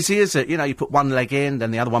 It's not easy, is it? You know, you put one leg in,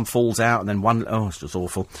 then the other one falls out, and then one... Oh, it's just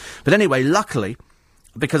awful. But anyway, luckily...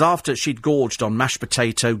 Because after she'd gorged on mashed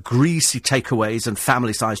potato, greasy takeaways and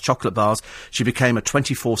family-sized chocolate bars, she became a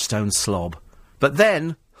 24-stone slob. But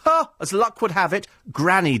then, as luck would have it,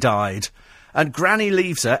 Granny died. And Granny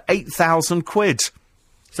leaves her 8,000 quid.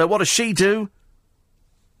 So what does she do?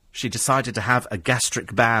 She decided to have a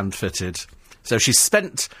gastric band fitted. So she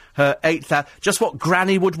spent her 8,000... Just what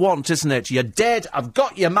Granny would want, isn't it? You're dead, I've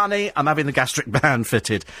got your money, I'm having the gastric band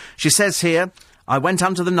fitted. She says here, I went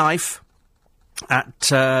under the knife... At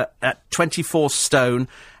 24 stone,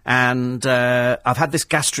 and I've had this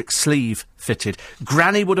gastric sleeve fitted.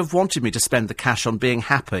 Granny would have wanted me to spend the cash on being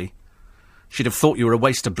happy. She'd have thought you were a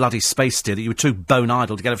waste of bloody space, dear, that you were too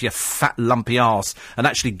bone-idle to get off your fat, lumpy arse and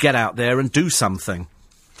actually get out there and do something.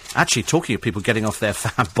 Actually, talking of people getting off their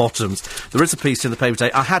fat bottoms, there is a piece in the paper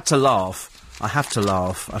today. I had to laugh. I have to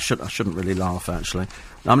laugh. I shouldn't really laugh, actually.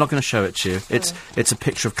 No, I'm not going to show it to you. It's a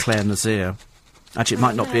picture of Claire Nazir. Actually, it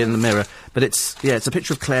might not be in the mirror, but it's a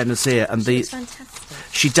picture of Claire Nazir, and She's fantastic.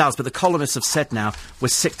 She does, but the columnists have said now, we're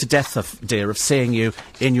sick to death, dear, of seeing you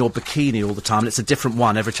in your bikini all the time, and it's a different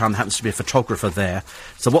one every time there happens to be a photographer there.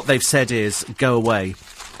 So what they've said is, go away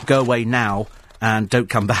now, and don't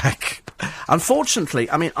come back.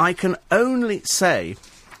 Unfortunately, I mean, I can only say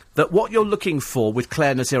that what you're looking for with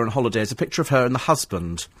Claire Nazir on holiday is a picture of her and the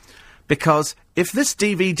husband, because if this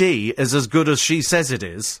DVD is as good as she says it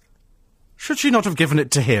is, should she not have given it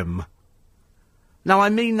to him? Now, I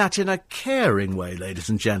mean that in a caring way, ladies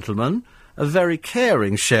and gentlemen. A very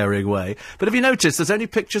caring, sharing way. But have you noticed there's only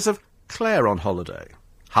pictures of Claire on holiday?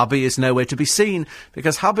 Hubby is nowhere to be seen,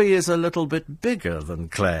 because hubby is a little bit bigger than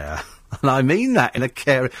Claire. And I mean that in a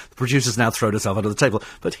caring... The producer's now thrown herself under the table.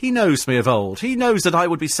 But he knows me of old. He knows that I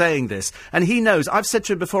would be saying this. And he knows... I've said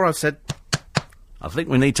to him before, I think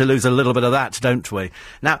we need to lose a little bit of that, don't we?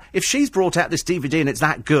 Now, if she's brought out this DVD and it's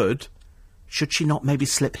that good... Should she not maybe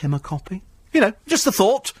slip him a copy? You know, just a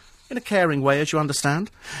thought. in a caring way, as you understand.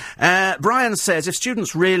 Brian says, if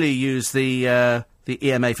students really use the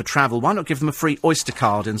EMA for travel, why not give them a free Oyster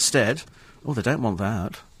card instead? Oh, they don't want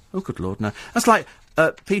that. Oh, good Lord, no. That's like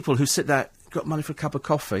people who sit there, got money for a cup of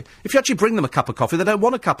coffee. If you actually bring them a cup of coffee, they don't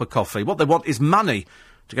want a cup of coffee. What they want is money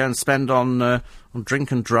to go and spend on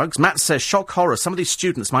drink and drugs. Matt says, shock horror, some of these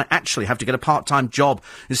students might actually have to get a part-time job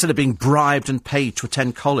instead of being bribed and paid to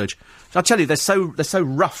attend college. I tell you, they're so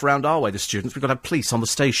rough round our way, the students. We've got to have police on the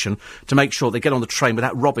station to make sure they get on the train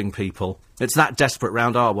without robbing people. It's that desperate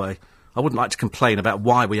round our way. I wouldn't like to complain about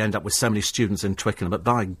why we end up with so many students in Twickenham, but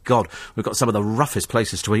by God, we've got some of the roughest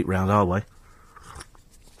places to eat round our way.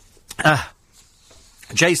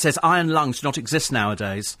 Jay says, iron lungs do not exist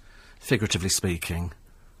nowadays. Figuratively speaking,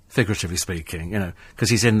 you know, because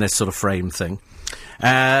he's in this sort of frame thing.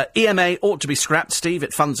 EMA ought to be scrapped, Steve.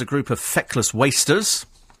 It funds a group of feckless wasters.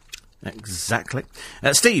 Exactly.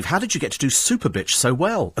 Steve, how did you get to do Super Bitch so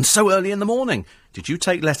well and so early in the morning? Did you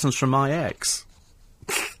take lessons from my ex?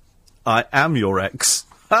 I am your ex.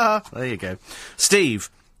 There you go. Steve,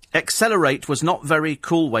 XLR8 was not very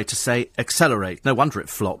cool way to say accelerate. No wonder it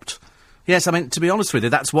flopped. Yes, I mean, to be honest with you,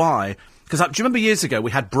 that's why. Because do you remember years ago we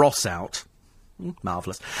had Bros out?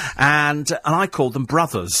 Marvellous. And I called them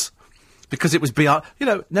brothers. Because it was BR... You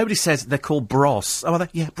know, nobody says they're called Bros. Oh, are they?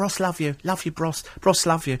 Yeah, Bros love you. Love you, Bros. Bros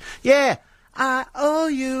love you. Yeah, I owe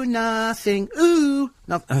you nothing. Ooh.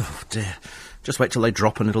 No, oh, dear. Just wait till they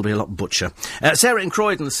drop and it'll be a lot butcher. Sarah in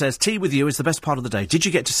Croydon says, tea with you is the best part of the day. Did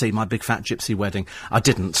you get to see my big fat gypsy wedding? I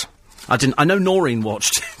didn't. I know Noreen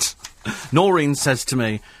watched it. Noreen says to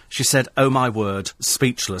me, she said, oh my word,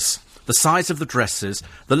 speechless. The size of the dresses,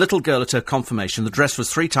 the little girl at her confirmation, the dress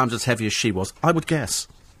was 3 times as heavy as she was. I would guess.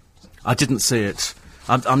 I didn't see it.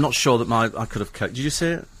 I'm not sure that I could have coped. Did you see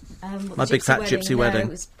it? My big fat gypsy wedding? No,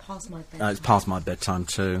 it was past my bedtime. It's past my bedtime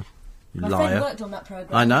too. My liar. friend worked on that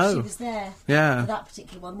programme. I know. She was there. Yeah. For that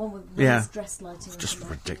particular one. One with dress lighting. It's just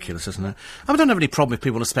ridiculous, isn't it? I don't have any problem if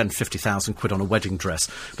people want to spend 50,000 quid on a wedding dress.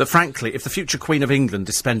 But frankly, if the future Queen of England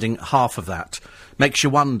is spending half of that, makes you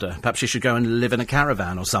wonder. Perhaps she should go and live in a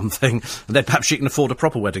caravan or something. And then perhaps she can afford a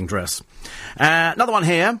proper wedding dress. Another one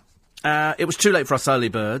here. It was too late for us early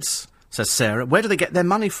birds, says Sarah. Where do they get their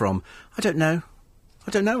money from? I don't know.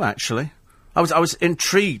 Actually. I was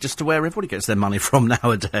intrigued as to where everybody gets their money from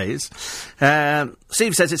nowadays.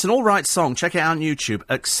 Steve says, it's an all-right song. Check it out on YouTube.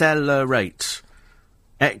 XLR8.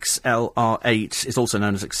 XLR8 is also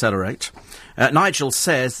known as Accelerate. Nigel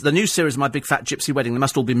says, the new series, My Big Fat Gypsy Wedding, they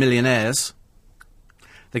must all be millionaires.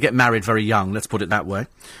 They get married very young, let's put it that way.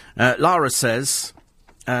 Lara says,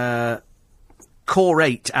 Core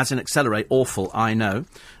 8, as in Accelerate, awful, I know.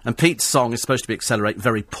 And Pete's song is supposed to be Accelerate,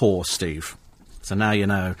 very poor, Steve. So now you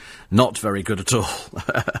know, not very good at all.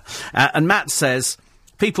 And Matt says,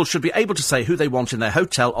 people should be able to say who they want in their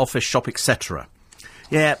hotel, office, shop, etc.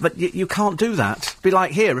 Yeah, but you can't do that. Be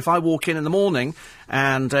like here, if I walk in the morning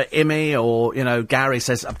and Immy or, you know, Gary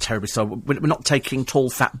says, I'm terribly sorry, we're not taking tall,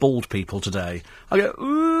 fat, bald people today. I go,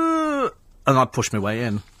 ooh, and I push my way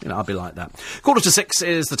in. You know, I'll be like that. 5:45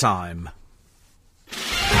 is the time.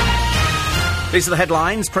 These are the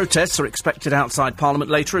headlines. Protests are expected outside Parliament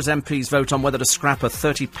later as MPs vote on whether to scrap a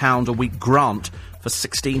 £30 a week grant for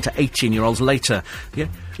 16 to 18-year-olds later. The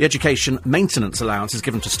education maintenance allowance is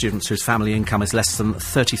given to students whose family income is less than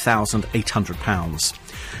 £30,800.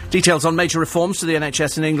 Details on major reforms to the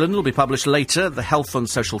NHS in England will be published later. The Health and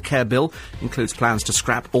Social Care Bill includes plans to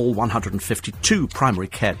scrap all 152 primary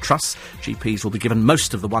care trusts. GPs will be given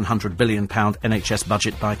most of the £100 billion NHS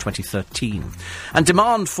budget by 2013. And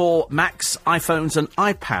demand for Macs, iPhones and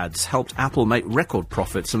iPads helped Apple make record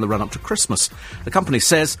profits in the run-up to Christmas. The company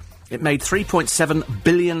says it made £3.7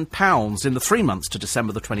 billion in the 3 months to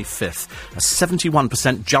December the 25th, a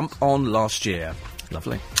 71% jump on last year.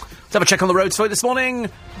 Lovely. Let's have a check on the roads for you this morning.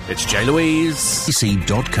 It's J. Louise.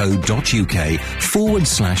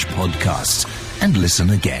 bbc.co.uk/podcasts and listen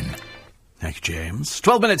again. Thank you, James.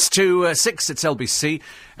 12 minutes to 6, it's LBC.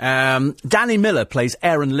 Danny Miller plays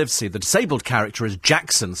Aaron Livesey. The disabled character is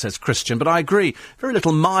Jackson, says Christian, but I agree. Very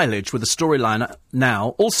little mileage with the storyline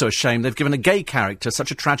now. Also a shame they've given a gay character such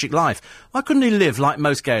a tragic life. Why couldn't he live like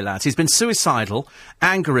most gay lads? He's been suicidal,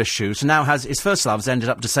 anger issues, and now has his first love's ended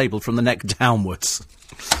up disabled from the neck downwards.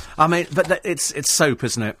 I mean, but it's soap,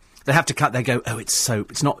 isn't it? They have to cut, they go, oh, it's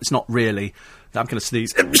soap. It's not really. I'm going to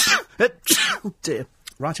sneeze. Oh, dear.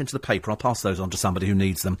 Right into the paper. I'll pass those on to somebody who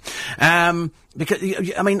needs them. Because,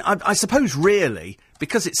 I mean, I suppose really,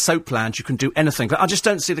 because it's Soapland, you can do anything. But I just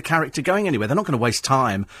don't see the character going anywhere. They're not going to waste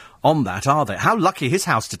time on that, are they? How lucky his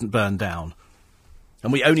house didn't burn down.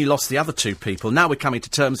 And we only lost the other 2 people. Now we're coming to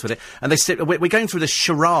terms with it. And we're going through this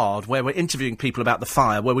charade where we're interviewing people about the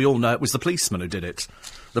fire, where we all know it was the policeman who did it.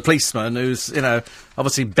 The policeman who's,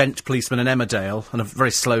 obviously bent policeman in Emmerdale and a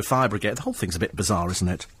very slow fire brigade. The whole thing's a bit bizarre, isn't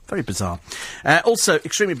it? Very bizarre. Also,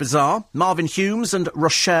 extremely bizarre, Marvin Humes and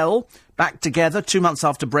Rochelle back together 2 months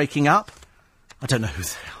after breaking up. I don't know who they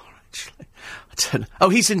are, actually. I don't know. Oh,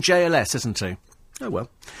 he's in JLS, isn't he? Oh, well.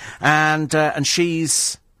 And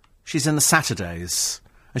she's in the Saturdays.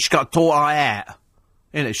 And she's got a tall eye.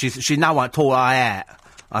 She's now like tall eye,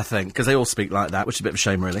 I think, because they all speak like that, which is a bit of a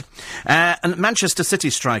shame, really. And Manchester City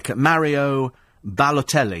striker Mario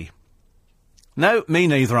Balotelli. No, me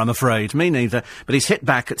neither, I'm afraid. Me neither. But he's hit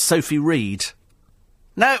back at Sophie Reed.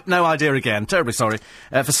 No idea again. Terribly sorry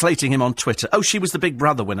for slating him on Twitter. Oh, she was the Big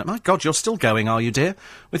Brother winner. My God, you're still going, are you, dear?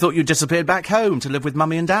 We thought you disappeared back home to live with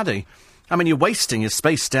Mummy and Daddy. I mean, you're wasting your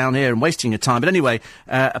space down here and wasting your time. But anyway,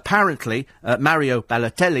 apparently, Mario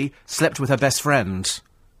Balotelli slept with her best friend.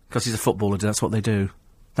 Because he's a footballer, that's what they do.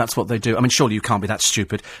 That's what they do. I mean, surely you can't be that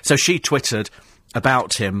stupid. So she twittered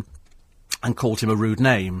about him and called him a rude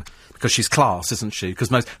name. Because she's class, isn't she? Because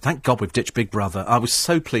thank God we've ditched Big Brother. I was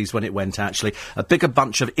so pleased when it went, actually. A bigger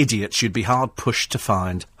bunch of idiots you'd be hard-pushed to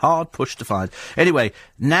find. Hard-pushed to find. Anyway,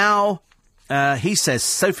 now... he says,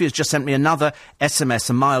 Sophie has just sent me another SMS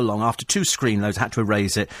a mile long after 2 screen loads. I had to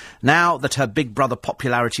erase it. Now that her Big Brother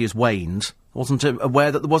popularity has waned, wasn't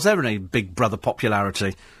aware that there was ever any Big Brother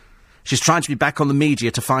popularity. She's trying to be back on the media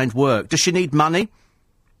to find work. Does she need money?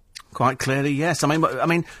 Quite clearly, yes. I mean,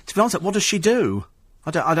 to be honest, what does she do? I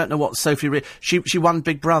don't know what Sophie... She won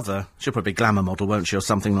Big Brother. She'll probably be a glamour model, won't she, or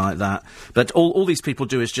something like that. But all these people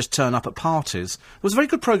do is just turn up at parties. There was a very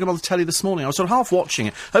good programme on the telly this morning. I was sort of half watching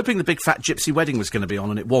it, hoping the Big Fat Gypsy Wedding was going to be on,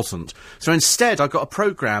 and it wasn't. So instead, I got a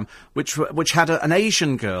programme which had an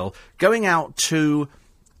Asian girl going out to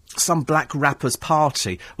some black rapper's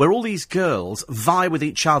party, where all these girls vie with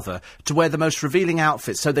each other to wear the most revealing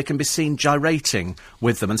outfits so they can be seen gyrating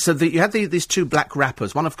with them. And so you had these 2 black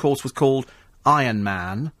rappers. One, of course, was called Iron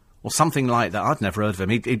Man, or something like that. I'd never heard of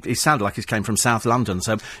him. He sounded like he came from South London,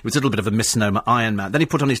 so it was a little bit of a misnomer, Iron Man. Then he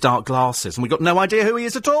put on his dark glasses, and we got no idea who he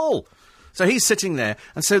is at all. So he's sitting there,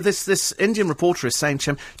 and so this Indian reporter is saying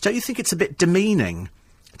to him, don't you think it's a bit demeaning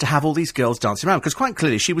to have all these girls dancing around? Because quite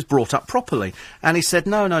clearly she was brought up properly. And he said,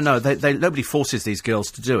 no, nobody forces these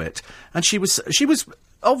girls to do it. And she was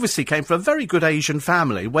obviously came from a very good Asian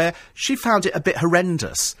family, where she found it a bit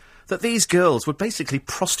horrendous that these girls would basically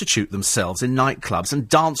prostitute themselves in nightclubs and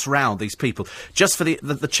dance round these people just for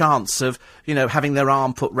the chance of, having their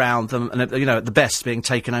arm put round them and, at the best being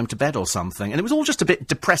taken home to bed or something. And it was all just a bit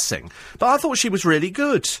depressing. But I thought she was really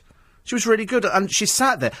good. She was really good, and she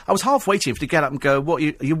sat there. I was half waiting for her to get up and go, what,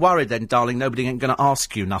 you worried then, darling, nobody ain't going to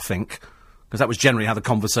ask you nothing? Because that was generally how the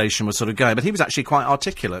conversation was sort of going. But he was actually quite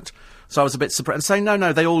articulate. So I was a bit surprised. And saying,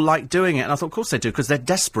 no, they all like doing it. And I thought, of course they do, because they're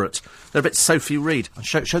desperate. They're a bit Sophie Reed. I'll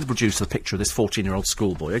show the producer the picture of this 14-year-old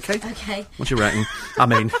schoolboy, OK? OK. What do you reckon? I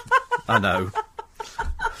mean, I know.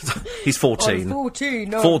 He's 14. I'm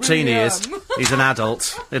 14, 14 he is. He's an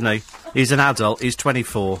adult, isn't he? He's an adult. He's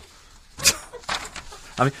 24.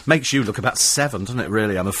 I mean, makes you look about 7, doesn't it,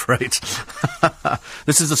 really, I'm afraid.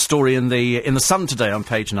 This is a story in the Sun today on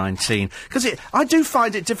page 19. Because I do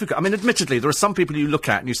find it difficult. I mean, admittedly, there are some people you look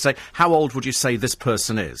at and you say, how old would you say this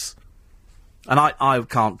person is? And I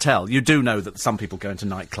can't tell. You do know that some people go into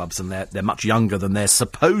nightclubs and they're much younger than they're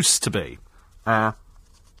supposed to be.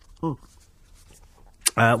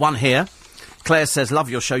 One here. Claire says,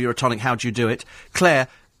 love your show, you're a tonic, how do you do it? Claire,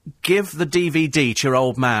 give the DVD to your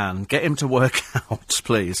old man. Get him to work out,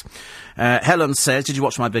 please. Helen says, did you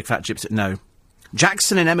watch My Big Fat Gypsy? No.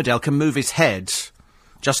 Jackson in Emmerdale can move his head,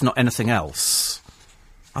 just not anything else.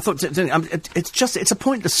 I thought, it's a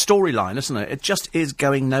pointless storyline, isn't it? It just is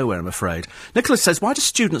going nowhere, I'm afraid. Nicholas says, why do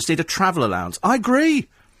students need a travel allowance? I agree.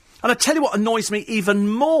 And I tell you what annoys me even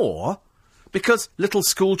more, because little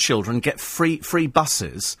school children get free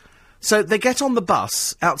buses. So they get on the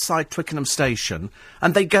bus outside Twickenham station,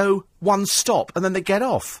 and they go one stop, and then they get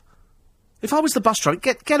off. If I was the bus driver,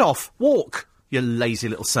 get off, walk, you lazy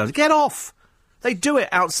little sons, get off. They do it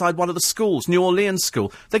outside one of the schools, New Orleans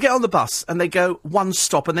school. They get on the bus, and they go one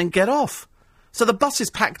stop, and then get off. So the bus is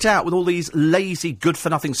packed out with all these lazy,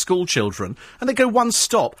 good-for-nothing school children, and they go one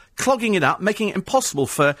stop, clogging it up, making it impossible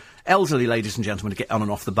for elderly ladies and gentlemen to get on and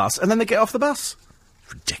off the bus, and then they get off the bus.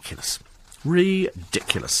 Ridiculous.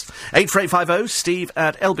 Ridiculous. 84850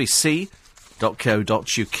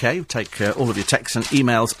 steve@lbc.co.uk. We'll take all of your texts and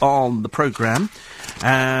emails on the programme.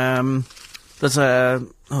 There's a...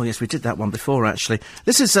 Oh, yes, we did that one before, actually.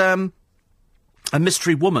 This is A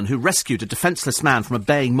mystery woman who rescued a defenceless man from a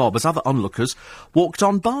baying mob as other onlookers walked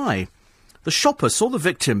on by. The shopper saw the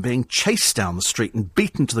victim being chased down the street and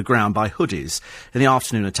beaten to the ground by hoodies in the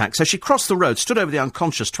afternoon attack. So she crossed the road, stood over the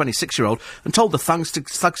unconscious 26-year-old and told the thugs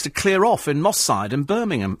to clear off in Moss Side in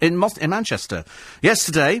Birmingham, in Manchester.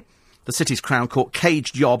 Yesterday, the city's Crown Court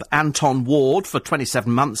caged Yob Anton Ward for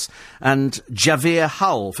 27 months and Javier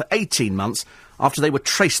Hull for 18 months after they were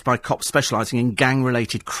traced by cops specialising in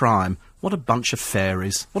gang-related crime. What a bunch of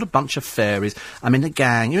fairies. What a bunch of fairies. I'm in a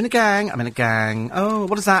gang. You in a gang? I'm in a gang. Oh,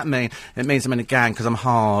 what does that mean? It means I'm in a gang because I'm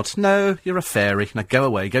hard. No, you're a fairy. Now go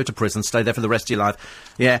away, go to prison, stay there for the rest of your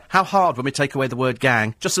life. Yeah, how hard when we take away the word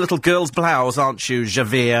gang? Just a little girl's blouse, aren't you,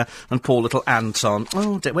 Javier and poor little Anton?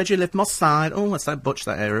 Oh, where do you live? Moss Side. Oh, it's that butch,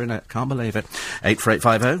 that area, isn't it? Can't believe it.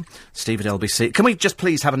 84850, Steve at LBC. Can we just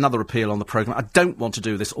please have another appeal on the programme? I don't want to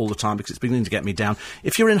do this all the time because it's beginning to get me down.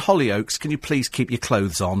 If you're in Hollyoaks, can you please keep your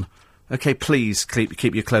clothes on? OK, please keep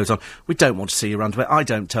your clothes on. We don't want to see your underwear. I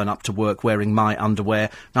don't turn up to work wearing my underwear,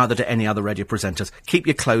 neither do any other radio presenters. Keep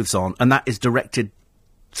your clothes on, and that is directed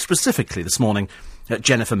specifically this morning at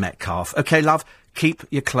Jennifer Metcalf. OK, love, keep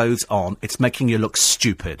your clothes on. It's making you look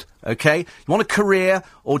stupid, OK? You want a career,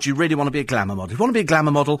 or do you really want to be a glamour model? If you want to be a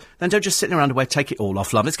glamour model, then don't just sit in your underwear, take it all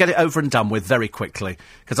off, love. Let's get it over and done with very quickly,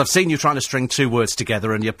 because I've seen you trying to string two words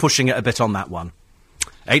together, and you're pushing it a bit on that one.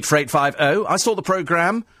 84850, I saw the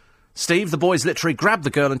programme. Steve, the boys literally grab the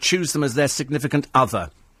girl and choose them as their significant other.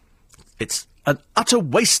 It's an utter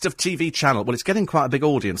waste of TV channel. Well, it's getting quite a big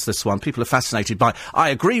audience, this one. People are fascinated by it. I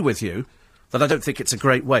agree with you that I don't think it's a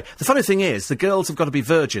great way. The funny thing is, the girls have got to be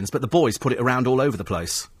virgins, but the boys put it around all over the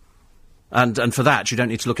place. And for that, you don't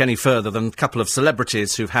need to look any further than a couple of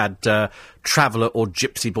celebrities who've had traveller or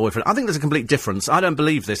gypsy boyfriend. I think there's a complete difference. I don't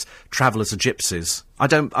believe this. Travellers are gypsies. I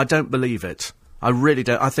don't believe it. I really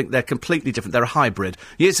don't. I think they're completely different. They're a hybrid.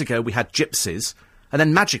 Years ago, we had gypsies, and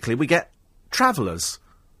then magically we get travellers.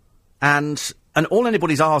 And all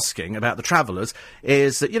anybody's asking about the travellers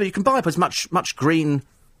is that, you can buy up as much green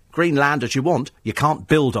land as you want. You can't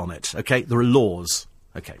build on it, OK? There are laws.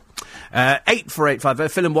 OK.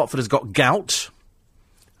 84850, Phil in Watford has got gout.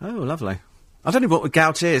 Oh, lovely. I don't know what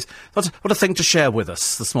gout is. What a thing to share with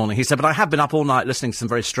us this morning, he said, but I have been up all night listening to some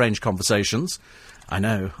very strange conversations. I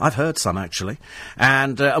know. I've heard some, actually.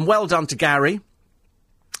 And well done to Gary.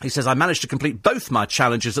 He says, I managed to complete both my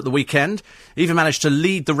challenges at the weekend. Even managed to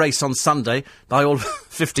lead the race on Sunday by all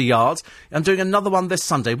 50 yards. I'm doing another one this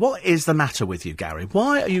Sunday. What is the matter with you, Gary?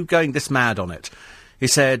 Why are you going this mad on it? He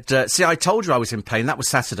said, see, I told you I was in pain. That was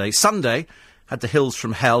Saturday. Sunday, had the hills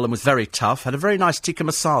from hell and was very tough. Had a very nice tikka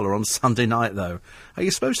masala on Sunday night, though. Are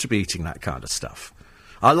you supposed to be eating that kind of stuff?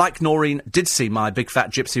 I, like Noreen, did see my big fat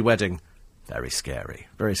gypsy wedding. Very scary.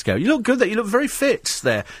 Very scary. You look good there. You look very fit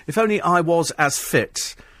there. If only I was as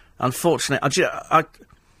fit. Unfortunately, I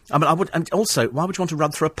would. And also, why would you want to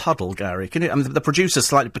run through a puddle, Gary? Can you? I mean, the producer's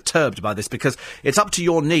slightly perturbed by this because it's up to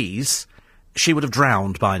your knees. She would have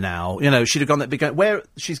drowned by now. She'd have gone that where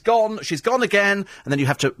she's gone again, and then you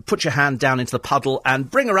have to put your hand down into the puddle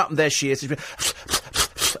and bring her up, and there she is.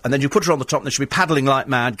 And then you put her on the top, and then she'll be paddling like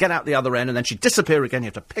mad, get out the other end, and then she'd disappear again. You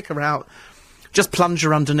have to pick her out. Just plunge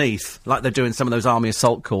her underneath, like they do in some of those army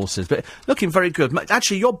assault courses. But looking very good.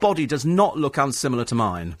 Actually, your body does not look unsimilar to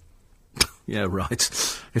mine. Yeah,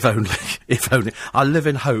 right. If only. I live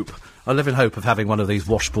in hope of having one of these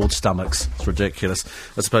washboard stomachs. It's ridiculous.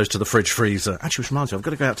 As opposed to the fridge freezer. Actually, which reminds me, I've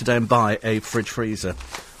got to go out today and buy a fridge freezer.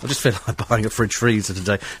 I just feel like buying a fridge freezer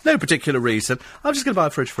today. No particular reason. I'm just going to buy a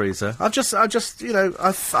fridge freezer. I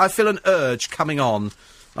feel an urge coming on.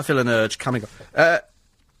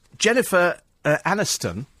 Jennifer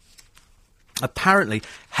Aniston apparently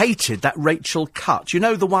hated that Rachel cut. You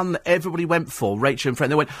know, the one that everybody went for, Rachel and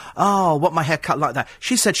Friend. They went, oh, what, my hair cut like that?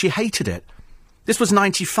 She said she hated it. This was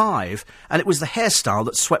 95, and it was the hairstyle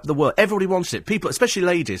that swept the world. Everybody wanted it. People, especially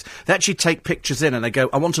ladies, they actually take pictures in and they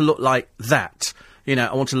go, I want to look like that.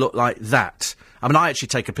 I want to look like that. I mean, I actually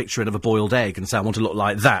take a picture in of a boiled egg and say, I want to look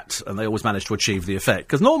like that, and they always manage to achieve the effect.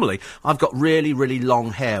 Because normally, I've got really, really long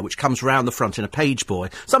hair, which comes round the front in a page boy.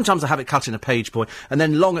 Sometimes I have it cut in a page boy, and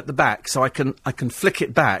then long at the back, so I can flick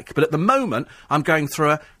it back. But at the moment, I'm going through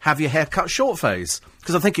a have your hair cut short phase,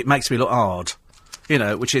 because I think it makes me look hard,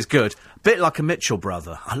 which is good. A bit like a Mitchell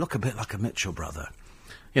brother. I look a bit like a Mitchell brother.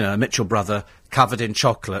 A Mitchell brother covered in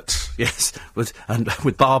chocolate, yes, with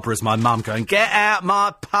Barbara as my mum going, get out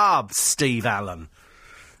my pub, Steve Allen.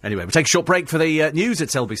 Anyway, we'll take a short break for the news.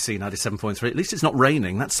 It's LBC 97.3. At least it's not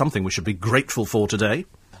raining. That's something we should be grateful for today.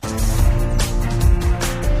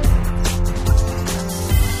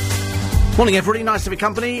 Morning, everybody. Nice to be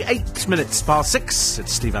company. 8 minutes past 6.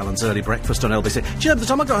 It's Steve Allen's early breakfast on LBC. Do you know, by the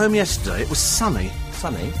time I got home yesterday, it was sunny.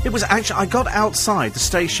 Sunny? It was actually... I got outside the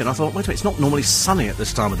station. I thought, wait a minute, it's not normally sunny at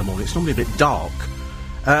this time of the morning. It's normally a bit dark.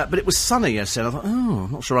 But it was sunny yesterday, and I thought,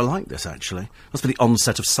 I'm not sure I like this, actually. Must be the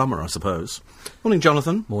onset of summer, I suppose. Morning,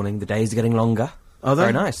 Jonathan. Morning. The days are getting longer. Are they?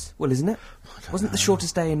 Very nice. Well, isn't it? Wasn't know. the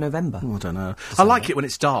shortest day in November? I don't know. I like it when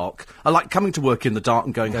it's dark. I like coming to work in the dark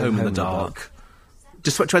and going home in the dark.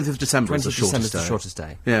 Just 20th of December is the shortest day. The shortest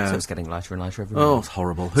day. Yeah. So it's getting lighter and lighter every Oh, morning. it's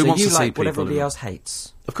horrible. Who wants to see people? What everybody else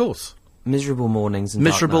hates? Of course. Miserable mornings and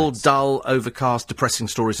miserable, dark nights. dull, overcast, depressing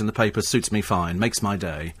stories in the paper suits me fine. Makes my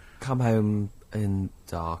day. Come home in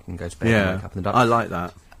dark and go to bed Yeah, and wake up in the dark. I like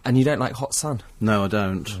that. And you don't like hot sun? No, I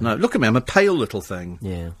don't. No, look at me. I'm a pale little thing.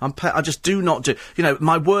 Yeah. I just do not do... You know,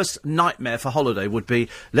 my worst nightmare for holiday would be,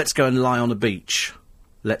 let's go and lie on a beach.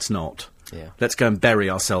 Let's not. Yeah. Let's go and bury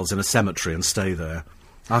ourselves in a cemetery and stay there.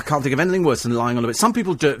 I can't think of anything worse than lying on a beach. Some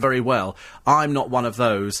people do it very well. I'm not one of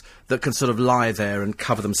those that can sort of lie there and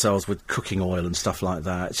cover themselves with cooking oil and stuff like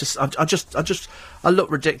that. It's just, I look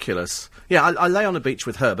ridiculous. Yeah, I lay on a beach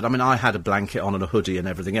with her, but I mean, I had a blanket on and a hoodie and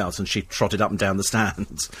everything else, and she trotted up and down the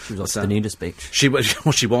stands. She was off to the nudist beach. She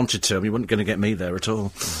wanted to. I mean, you weren't going to get me there at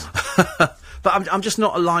all. But I'm just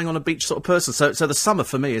not a lying on a beach sort of person. So the summer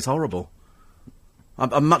for me is horrible.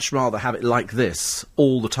 I'd much rather have it like this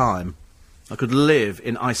all the time. I could live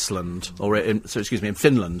in Iceland, or in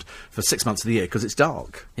Finland for 6 months of the year, because it's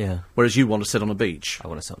dark. Yeah. Whereas you want to sit on a beach. I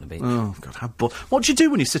want to sit on a beach. Oh, God, how what do you do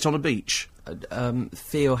when you sit on a beach?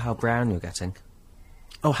 Feel how brown you're getting.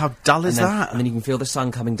 Oh, how dull is that? And then you can feel the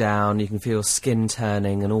sun coming down, you can feel skin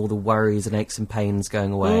turning, and all the worries and aches and pains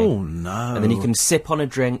going away. Oh, no. And then you can sip on a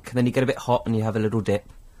drink, and then you get a bit hot, and you have a little dip.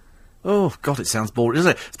 Oh, God, it sounds boring,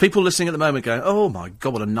 doesn't it? There's people listening at the moment going, oh, my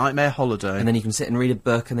God, what a nightmare holiday. And then you can sit and read a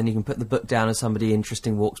book, and then you can put the book down as somebody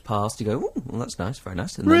interesting walks past. You go, oh, well, that's nice, very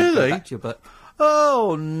nice. And then you go back to your book.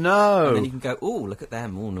 Oh, no. And then you can go, oh, look at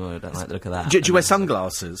them. Oh, no, I don't like the look of that. Do you wear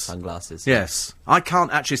sunglasses? Sunglasses. Yes. I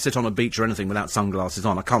can't actually sit on a beach or anything without sunglasses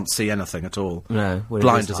on. I can't see anything at all. No. Well,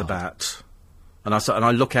 blind as a bat. And I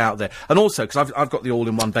look out there. And also, because I've got the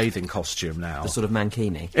all-in-one bathing costume now. The sort of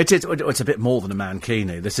mankini. It is. It's a bit more than a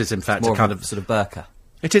mankini. This is, in fact, more a kind of... sort of burqa.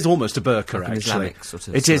 It is almost a burqa, like actually. Islamic sort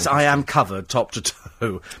of... It is. I am covered top to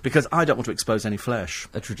toe, because I don't want to expose any flesh.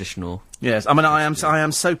 A traditional... Yes. I mean, I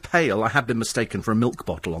am so pale, I have been mistaken for a milk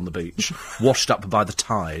bottle on the beach, washed up by the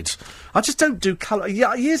tide. I just don't do colour.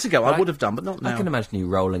 Yeah, years ago I would have done, but not now. I can imagine you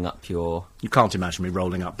rolling up your... You can't imagine me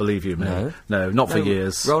rolling up, believe you me. No, not for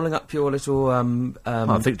years. Rolling up your little,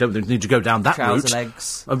 I think don't need to go down that route. Trouser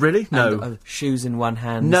legs. Oh, really? No. And, shoes in one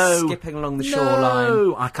hand. No. Skipping along the shoreline.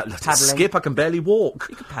 No, I can't skip. I can barely walk.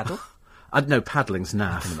 You could paddle. No, paddling's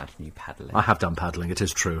naff. I can imagine you paddling. I have done paddling, it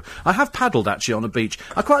is true. I have paddled, actually, on a beach.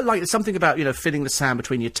 I quite like something about, feeling the sand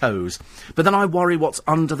between your toes. But then I worry what's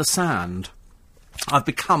under the sand. I've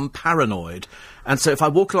become paranoid. And so if I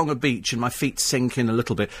walk along a beach and my feet sink in a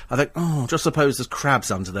little bit, I think, just suppose there's crabs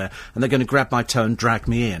under there, and they're going to grab my toe and drag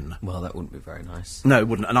me in. Well, that wouldn't be very nice. No, it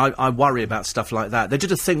wouldn't. And I worry about stuff like that. They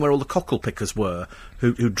did a thing where all the cockle pickers were,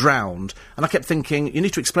 who drowned, and I kept thinking, you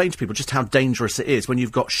need to explain to people just how dangerous it is when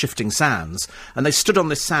you've got shifting sands. And they stood on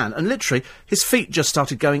this sand, and literally, his feet just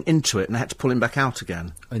started going into it, and I had to pull him back out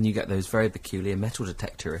again. And you get those very peculiar metal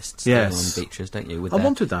detectorists yes. going on beaches, don't you? With I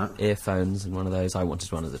wanted that. Earphones and one of those. I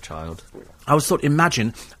wanted one as a child. I was thought,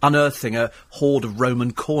 imagine unearthing a hoard of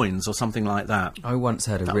Roman coins or something like that. I once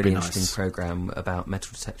heard a really interesting programme about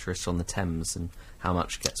metal detectorists on the Thames and how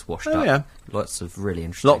much gets washed up. Yeah. Lots of really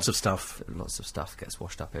interesting... Lots of stuff. Lots of stuff gets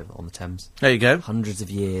washed up on the Thames. There you go. Hundreds of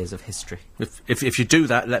years of history. If you do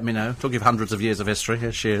that, let me know. Talking of hundreds of years of history,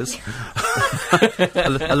 here she is.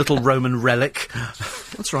 a little Roman relic.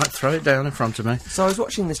 That's right, throw it down in front of me. So I was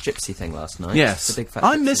watching this gypsy thing last night. Yes. The big fat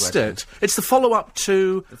I missed it. It's the follow-up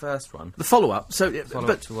to... The first one. The follow-up.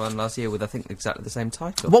 Follow-up to one last year with, I think, exactly the same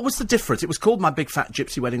title. What was the difference? It was called My Big Fat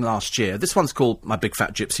Gypsy Wedding last year. This one's called My Big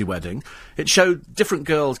Fat Gypsy Wedding. It showed different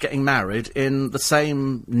girls getting married in the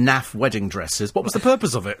same naff wedding dresses. What was the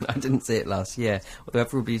purpose of it? I didn't see it last year, although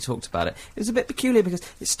everybody talked about it. It was a bit peculiar because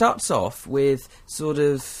it starts off with sort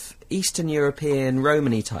of Eastern European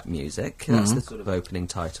Romany type music. That's the sort of opening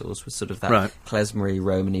titles, with sort of that klezmery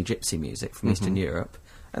Romany gypsy music from Eastern Europe.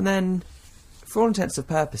 And then, for all intents and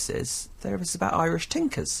purposes, there was about Irish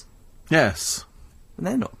tinkers. Yes. And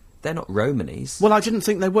they're not Romanies. Well, I didn't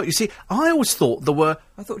think they were. You see, I always thought there were...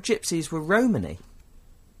 I thought gypsies were Romany.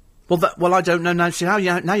 Well, I don't know now. See, now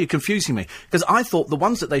you're confusing me. Because I thought the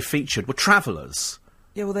ones that they featured were travellers.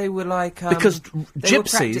 Yeah, well, they were like... because they gypsies... were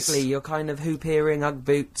practically your kind of hoop-earring, Ugg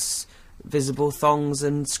boots, visible thongs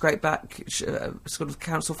and scrape back sort of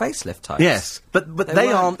council facelift types. Yes, but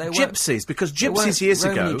they aren't gypsies, because gypsies years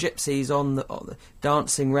ago... Romany gypsies on the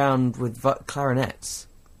dancing round with clarinets.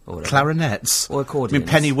 Clarinets? Or accordions. I mean,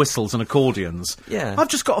 penny whistles and accordions. Yeah. I've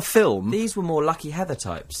just got a film... These were more Lucky Heather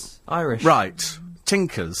types. Irish. Right.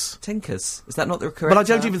 Tinkers. Tinkers. Is that not the correct But I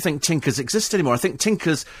don't even think Tinkers exist anymore. I think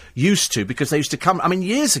Tinkers used to, because they used to come... I mean,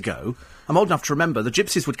 years ago, I'm old enough to remember, the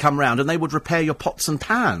gypsies would come round and they would repair your pots and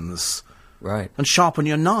pans. Right. And sharpen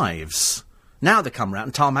your knives. Now they come round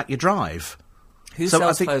and tarmac your drive. Who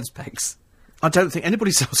sells clothes pegs? I don't think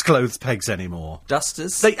anybody sells clothes pegs anymore.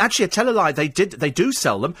 Dusters? They actually, I tell a lie, they do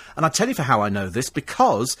sell them, and I tell you for how I know this,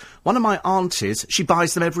 because one of my aunties, she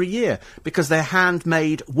buys them every year, because they're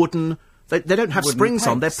handmade wooden... They don't have wooden springs pegs.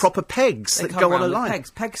 on, they're proper pegs They that come go on round a with line.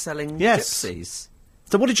 peg-selling Yes. gypsies.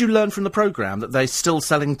 So what did you learn from the programme? That they're still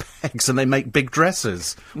selling pegs and they make big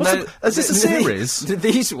dresses? Is this a series?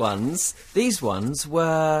 These ones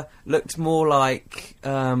looked more like...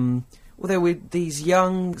 well, they were these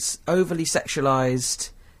young, overly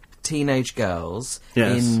sexualised teenage girls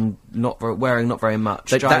in wearing not very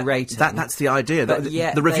much, gyrating. That's the idea.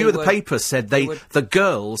 The review of the paper said the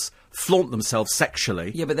girls flaunt themselves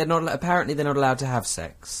sexually. Yeah, but apparently they're not allowed to have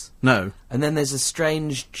sex. No. And then there's a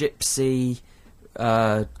strange gypsy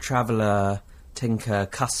traveller tinker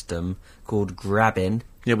custom called grabbing.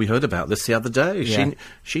 Yeah, we heard about this the other day. Yeah.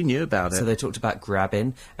 She knew about it. So they talked about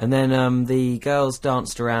grabbing, and then the girls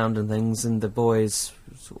danced around and things, and the boys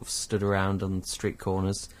sort of stood around on street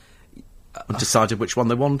corners and decided which one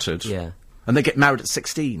they wanted. Yeah, and they get married at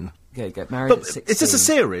 16. Yeah, get married at 16. Is this a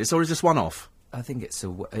series or is this one-off? I think it's a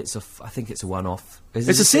one-off. It's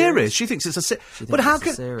a series. She thinks it's a series. But how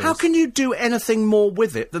can you do anything more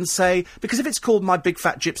with it than say, because if it's called My Big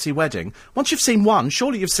Fat Gypsy Wedding, once you've seen one,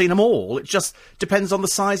 surely you've seen them all. It just depends on the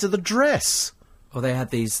size of the dress. Well, they had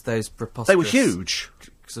those preposterous... They were huge.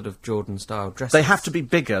 Sort of Jordan-style dresses. They have to be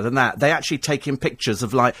bigger than that. They actually take in pictures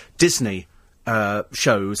of, like, Disney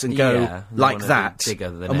shows and go like that.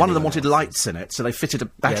 And one of them wanted lights in it, so they fitted a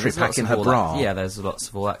battery pack in her bra. Yeah, there's lots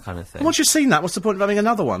of all that kind of thing. And once you've seen that, what's the point of having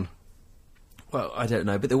another one? Well, I don't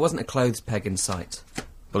know, but there wasn't a clothes peg in sight.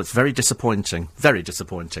 Well, it's very disappointing. Very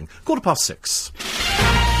disappointing.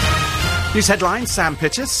 6:15. News headlines, Sam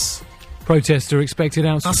Pittis. Protests are expected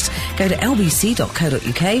outside. Go to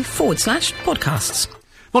lbc.co.uk/podcasts.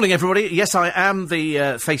 Morning, everybody. Yes, I am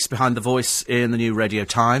the face behind the voice in the new Radio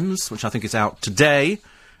Times, which I think is out today.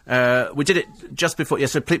 We did it just before...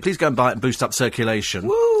 Yes, so please go and buy it and boost up circulation.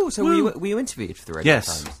 Woo! So were you interviewed for the Radio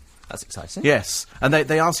Times? That's exciting. Yes, and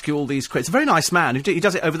they ask you all these questions. It's a very nice man. He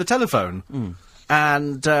does it over the telephone. Mm.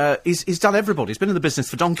 And he's done everybody. He's been in the business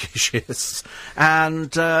for donkey's years.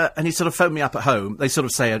 And he sort of phoned me up at home. They sort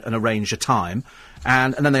of say and arrange a time.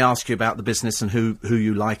 And then they ask you about the business and who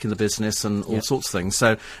you like in the business and all sorts of things.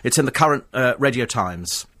 So it's in the current Radio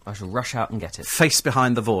Times. I shall rush out and get it. Face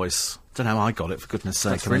behind the voice. Don't know how I got it, for goodness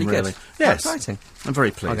sake. That's really good. Yes. Exciting. I'm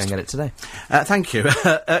very pleased. I'll go and get it today. Thank you.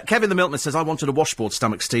 Kevin the Milkman says, I wanted a washboard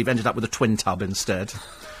stomach, Steve. Ended up with a twin tub instead.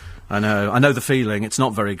 I know the feeling. It's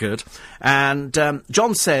not very good. And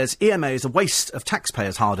John says, EMA is a waste of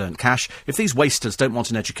taxpayers' hard-earned cash. If these wasters don't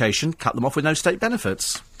want an education, cut them off with no state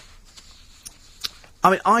benefits. I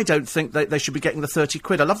mean, I don't think they should be getting the 30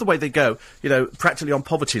 quid. I love the way they go, practically on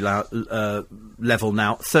poverty level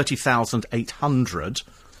now, 30,800.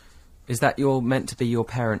 Is that meant to be your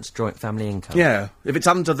parents' joint family income? Yeah. If it's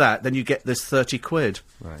under that, then you get this 30 quid.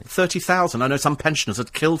 Right. 30,000. I know some pensioners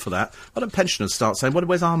would kill for that. Why don't pensioners start saying,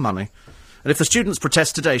 where's our money? And if the students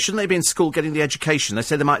protest today, shouldn't they be in school getting the education? They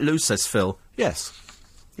say they might lose, says Phil. Yes.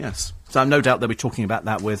 So I've no doubt they'll be talking about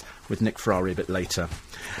that with Nick Ferrari a bit later.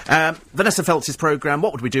 Vanessa Feltz's programme,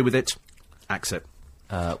 what would we do with it? Axe it.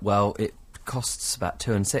 Well, it costs about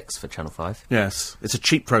 2 and 6 for Channel 5. Yes. It's a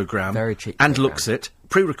cheap programme. Very cheap And programme. looks it.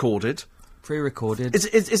 Pre-recorded. Pre-recorded.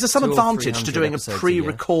 Is there some advantage to doing a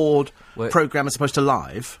pre-record programme as opposed to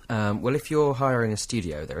live? Well, if you're hiring a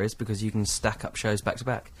studio, there is, because you can stack up shows back to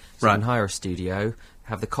back. So right. you can hire a studio,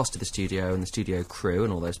 have the cost of the studio and the studio crew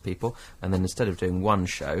and all those people, and then instead of doing one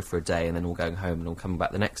show for a day and then all going home and all coming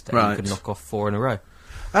back the next day, you could knock off 4 in a row.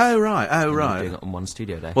 Oh, right. Doing it on one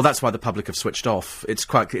studio day. Well, that's why the public have switched off. It's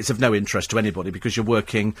of no interest to anybody because you're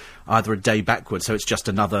working either a day backwards, so it's just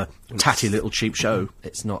another tatty little cheap show.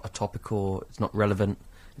 It's not a topical, it's not relevant,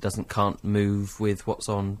 can't move with what's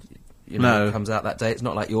on, it comes out that day. It's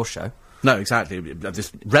not like your show. No, exactly.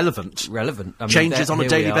 This relevant. I mean, changes on a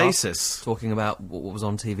daily basis. Talking about what was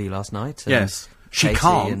on TV last night. Yes. She Katie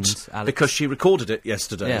can't, because she recorded it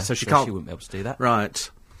yesterday, so she can't. She wouldn't be able to do that. Right.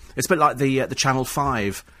 It's a bit like the Channel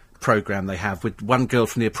 5 programme they have with one girl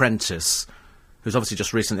from The Apprentice who's obviously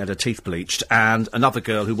just recently had her teeth bleached, and another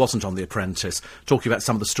girl who wasn't on The Apprentice, talking about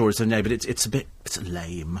some of the stories they know, but it's a bit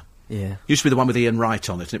lame. Yeah. Used to be the one with Ian Wright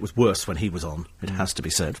on it, and it was worse when he was on, it has to be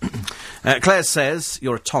said. Claire says,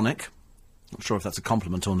 you're a tonic. Not sure if that's a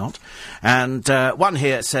compliment or not. And one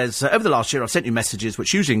here says, over the last year I've sent you messages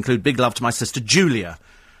which usually include big love to my sister Julia.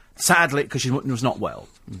 Sadly, because she was not well.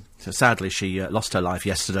 So sadly she lost her life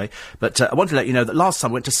yesterday. But I want to let you know that last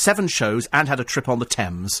summer I went to 7 shows and had a trip on the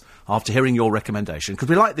Thames after hearing your recommendation. Because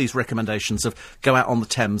we like these recommendations of go out on the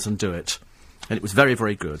Thames and do it. And it was very,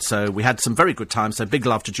 very good. So we had some very good times. So big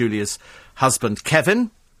love to Julia's husband,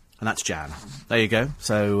 Kevin. And that's Jan. There you go.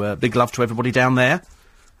 So big love to everybody down there.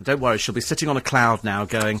 And don't worry, she'll be sitting on a cloud now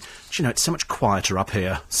going, do you know, it's so much quieter up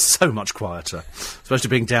here. So much quieter. Supposed to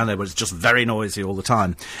being down there where it's just very noisy all the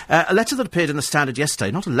time. A letter that appeared in the Standard yesterday,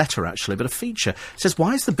 not a letter actually, but a feature, says,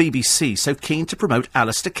 why is the BBC so keen to promote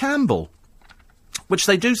Alistair Campbell? Which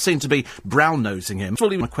they do seem to be brown-nosing him.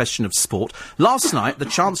 Fully a question of sport. Last night, the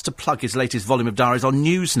chance to plug his latest volume of diaries on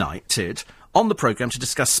Newsnight did on the programme to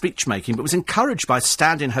discuss speech-making, but was encouraged by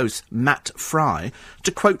stand-in host Matt Fry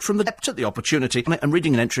to quote from the depth at the opportunity and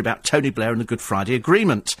reading an entry about Tony Blair and the Good Friday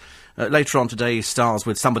Agreement. Later on today, he stars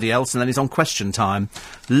with somebody else, and then he's on Question Time.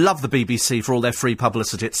 Love the BBC for all their free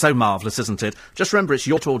publicity. It's so marvellous, isn't it? Just remember, it's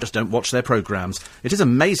your tour, just don't watch their programmes. It is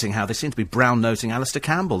amazing how they seem to be brown-nosing Alistair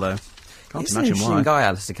Campbell, though. He's an interesting guy,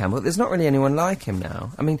 Alistair Campbell. There's not really anyone like him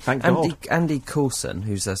now. I mean, Andy Coulson,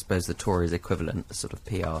 who's, I suppose, the Tories' equivalent, a sort of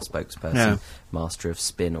PR spokesperson, master of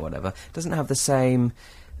spin or whatever, doesn't have the same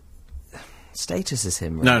status as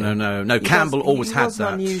him, really. No. Campbell always had that. He was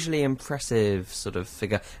an unusually impressive sort of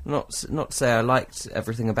figure. Not to say I liked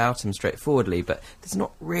everything about him straightforwardly, but there's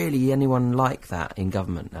not really anyone like that in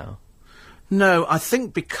government now. No, I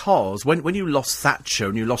think because when you lost Thatcher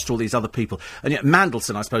and you lost all these other people, and yet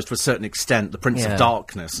Mandelson, I suppose, to a certain extent, the Prince of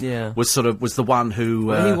Darkness, was the one who...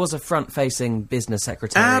 Well, he was a front-facing business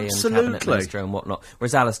secretary and cabinet minister and whatnot,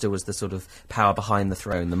 whereas Alistair was the sort of power behind the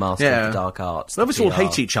throne, the master of the dark arts. They obviously all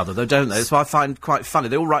hate each other, though, don't they? That's what I find quite funny.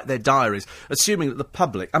 They all write their diaries, assuming that the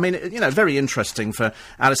public... I mean, you know, very interesting for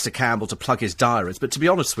Alistair Campbell to plug his diaries, but to be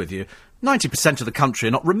honest with you, 90% of the country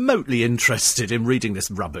are not remotely interested in reading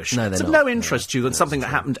this rubbish. No, they're it's of not. no interest to you than something that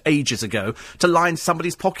happened ages ago to line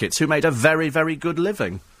somebody's pockets who made a very, very good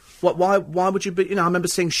living. Why would you be... You know, I remember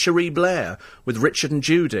seeing Cherie Blair with Richard and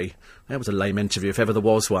Judy. That was a lame interview, if ever there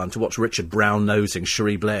was one, to watch Richard brown-nosing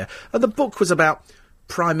Cherie Blair. And the book was about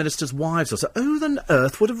Prime Ministers' wives or so. Who on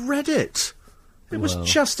earth would have read it? It was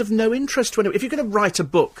just of no interest to anyone. If you're going to write a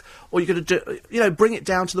book, or you're going to do... You know, bring it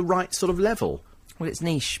down to the right sort of level... Well, it's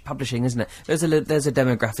niche publishing, isn't it? There's a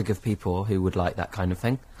demographic of people who would like that kind of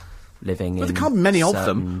thing, living in... But there can't be many of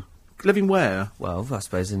them. Living where? Well, I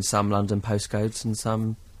suppose in some London postcodes and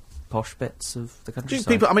some posh bits of the countryside.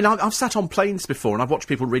 People, I mean, I've sat on planes before and I've watched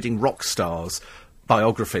people reading rock stars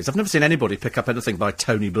biographies. I've never seen anybody pick up anything by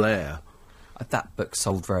Tony Blair. That book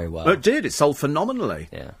sold very well. It did. It sold phenomenally.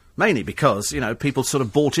 Yeah. Mainly because, you know, people sort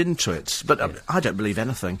of bought into it. But I don't believe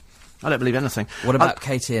anything. I don't believe anything. What about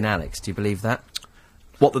Katie and Alex? Do you believe that?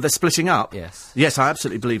 What, that they're splitting up? Yes. Yes, I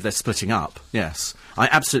absolutely believe they're splitting up, yes. I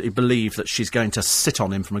absolutely believe that she's going to sit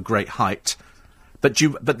on him from a great height. But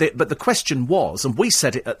the question was, and we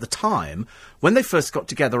said it at the time, when they first got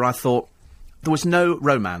together, I thought there was no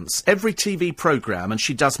romance. Every TV programme, and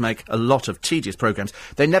she does make a lot of tedious programmes,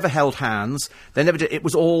 they never held hands, they never did, it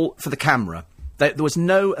was all for the camera. There was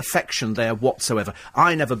no affection there whatsoever.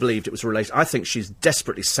 I never believed it was a relation. I think she's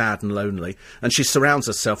desperately sad and lonely, and she surrounds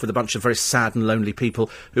herself with a bunch of very sad and lonely people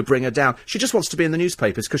who bring her down. She just wants to be in the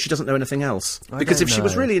newspapers because she doesn't know anything else. Because if she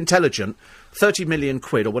was really intelligent, 30 million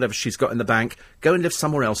quid or whatever she's got in the bank, go and live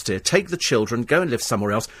somewhere else, dear. Take the children, go and live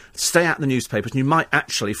somewhere else, stay out in the newspapers, and you might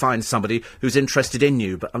actually find somebody who's interested in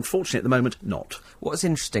you. But unfortunately, at the moment, not. What's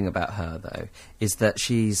interesting about her, though, is that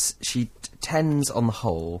she tends, on the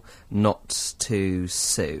whole, not to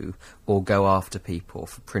sue or go after people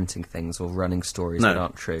for printing things or running stories that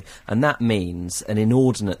aren't true. And that means an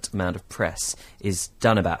inordinate amount of press is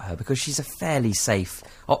done about her because she's a fairly safe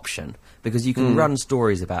option. Because you can run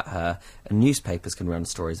stories about her, and newspapers can run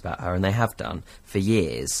stories about her, and they have done for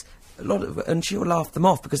years. And she'll laugh them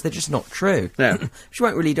off because they're just not true. Yeah. She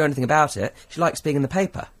won't really do anything about it. She likes being in the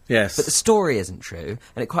paper. Yes. But the story isn't true,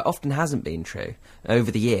 and it quite often hasn't been true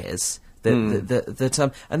over the years. And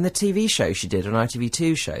the TV show she did on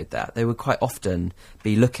ITV2 showed that. They would quite often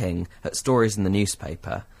be looking at stories in the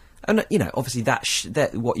newspaper And, you know, obviously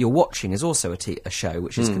that what you're watching is also a show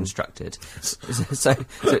which is constructed. So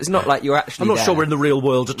it's not like you're actually I'm not there. sure we're in the real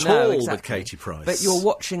world at all with exactly. Katie Price. But you're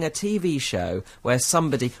watching a TV show where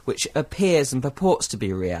somebody, which appears and purports to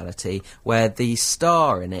be reality, where the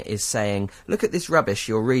star in it is saying, look at this rubbish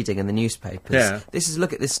you're reading in the newspapers. Yeah.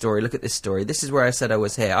 Look at this story, look at this story. This is where I said I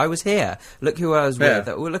was here. I was here. Look who I was with.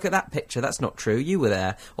 Well, look at that picture. That's not true. You were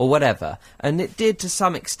there. Or whatever. And it did, to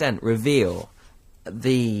some extent, reveal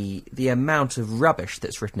the amount of rubbish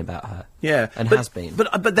that's written about her. Yeah, and has been.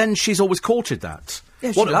 But then she's always courted that.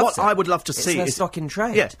 Yeah, what I would love to see her is stock in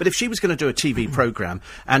trade. Yeah, but if she was going to do a TV programme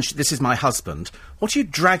and this is my husband, what are you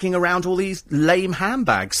dragging around all these lame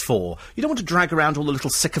handbags for? You don't want to drag around all the little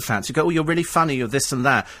sycophants who go, oh, you're really funny, you're this and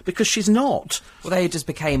that, because she's not. Well, they just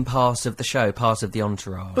became part of the show, part of the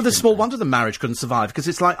entourage. But there's small wonder the marriage couldn't survive, because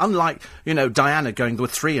it's like, unlike, you know, Diana going, there were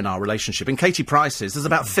 3 in our relationship, in Katie Price's, there's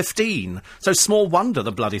about 15. So small wonder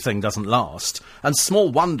the bloody thing doesn't last. And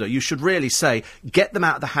small wonder you should really say, get them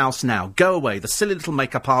out of the house now, go away, the silly little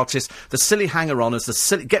makeup artists, the silly hanger-oners,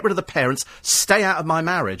 get rid of the parents, stay out of my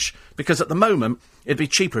marriage. Because at the moment, it'd be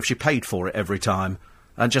cheaper if she paid for it every time.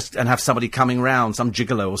 And have somebody coming round, some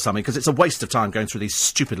gigolo or something, because it's a waste of time going through these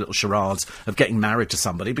stupid little charades of getting married to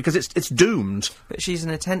somebody, because it's doomed. But she's an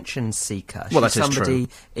attention seeker. Well, she's that is somebody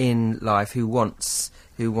true. in life who wants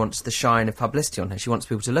the shine of publicity on her. She wants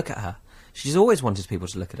people to look at her. She's always wanted people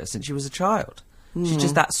to look at her since she was a child. She's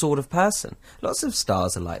just that sort of person. Lots of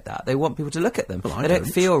stars are like that. They want people to look at them. Well, they don't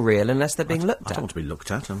feel real unless they're being looked at. I don't want to be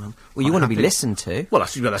looked at. Well, you want to be listened to. Well,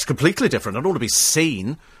 that's completely different. I don't want to be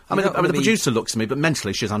seen. I mean, the producer looks at me, but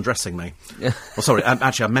mentally she's undressing me. Well, sorry,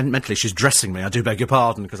 mentally she's dressing me. I do beg your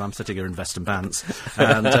pardon, because I'm sitting here in vest and pants.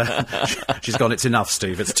 And she's gone, it's enough,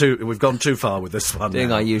 Steve. We've gone too far with this one.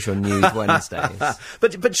 Doing our usual News Wednesdays.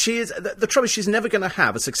 But she is, the trouble is she's never going to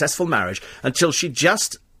have a successful marriage until she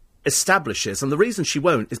just establishes, and the reason she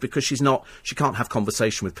won't is because she can't have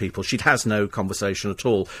conversation with people. She has no conversation at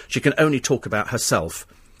all. She can only talk about herself,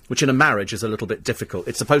 which in a marriage is a little bit difficult.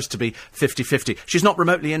 It's supposed to be 50-50. She's not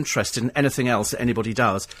remotely interested in anything else that anybody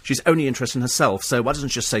does. She's only interested in herself, so why doesn't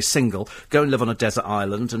she just say single, go and live on a desert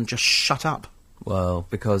island and just shut up? Well,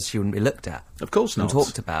 because she wouldn't be looked at. Of course not. And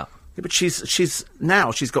talked about. Yeah, but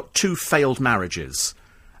she's got 2 failed marriages,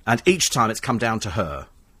 and each time it's come down to her.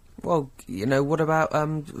 Well, you know, what about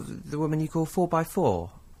the woman you call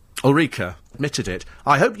 4x4? Ulrika admitted it.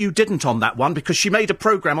 I hope you didn't on that one, because she made a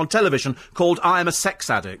programme on television called I Am a Sex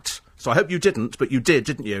Addict. So I hope you didn't, but you did,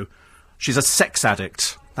 didn't you? She's a sex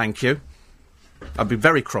addict. Thank you. I'd be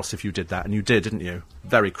very cross if you did that, and you did, didn't you?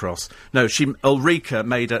 Very cross. No, Ulrika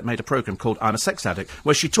made a programme called I'm a Sex Addict,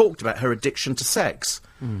 where she talked about her addiction to sex.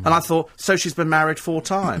 And I thought, so she's been married 4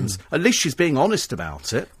 times. At least she's being honest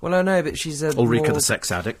about it. Well, I know, but she's Ulrika the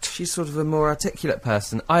sex addict. She's sort of a more articulate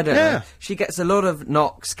person. I don't know. She gets a lot of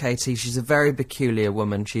knocks, Katie. She's a very peculiar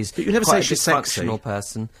woman. But you never say she's sexy. Dysfunctional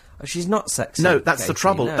person. She's not sexy. No, that's Katie, the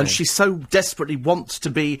trouble. no. And she so desperately wants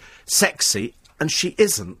to be sexy, and she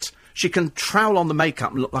isn't. She can trowel on the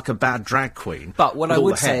makeup and look like a bad drag queen. But what I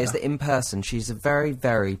would say is that in person, she's a very,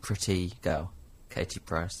 very pretty girl, Katie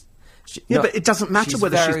Price. But it doesn't matter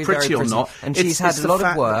whether she's pretty or not. And she's had a lot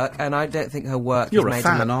of work, and I don't think her work has made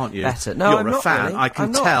her look aren't you? better. No, I'm not a fan. Really. I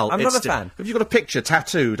can tell. I'm not a fan. Have you got a picture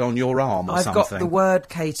tattooed on your arm or something? I've got the word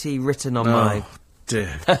Katie written on my...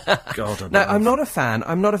 dear God, No, I'm not a fan.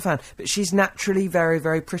 But she's naturally very,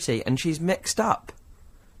 very pretty, and she's mixed up.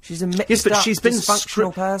 She's a mixed up,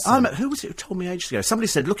 dysfunctional person. Who was it who told me ages ago? Somebody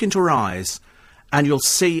said, look into her eyes, and you'll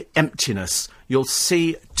see emptiness. You'll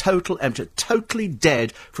see total empty, totally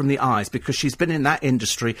dead from the eyes, because she's been in that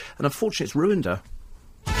industry, and unfortunately it's ruined her.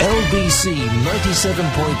 LBC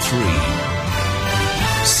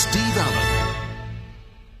 97.3. Steve Allen.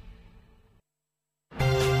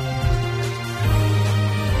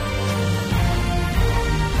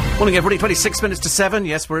 Morning, everybody. 26 minutes to 7.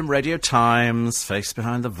 Yes, we're in Radio Times. Face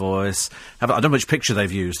behind the voice. I don't know which picture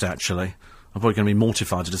they've used, actually. I'm probably going to be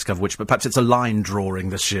mortified to discover which, but perhaps it's a line drawing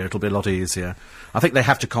this year. It'll be a lot easier. I think they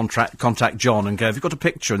have to contact John and go, have you got a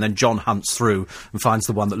picture? And then John hunts through and finds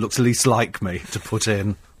the one that looks least like me to put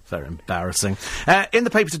in. Very embarrassing. In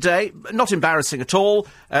the paper today, not embarrassing at all,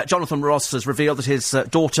 Jonathan Ross has revealed that his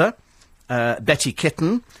daughter, Betty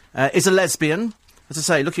Kitten, is a lesbian. As I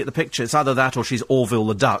say, looking at the picture, it's either that or she's Orville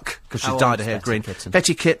the Duck, because she's dyed her hair green.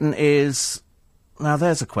 Betty Kitten is... Now,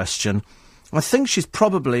 there's a question. I think she's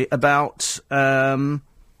probably about 18,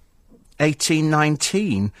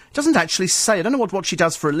 19. It doesn't actually say. I don't know what she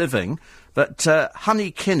does for a living, but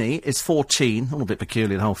Honey Kinney is 14. A little bit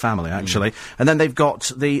peculiar, the whole family, actually. And then they've got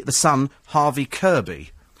the son, Harvey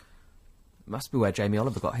Kirby. Must be where Jamie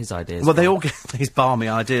Oliver got his ideas. Well, they from. all get these balmy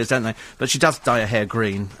ideas, don't they? But she does dye her hair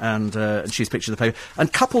green, and she's pictured the paper.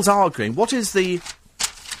 And couples arguing. What is the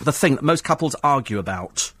thing that most couples argue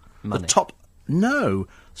about? Money. The top... No.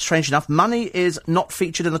 Strange enough, money is not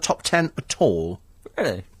featured in the top 10 at all.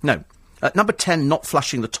 Really? No. Number 10, not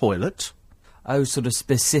flushing the toilet. Oh, sort of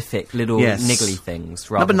specific little niggly things.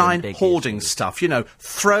 Number 9, big hoarding issues. stuff. You know,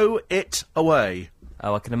 throw it away.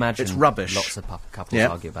 Oh, I can imagine. It's rubbish. Lots of couples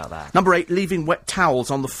argue about that. Number 8, leaving wet towels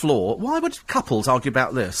on the floor. Why would couples argue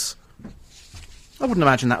about this? I wouldn't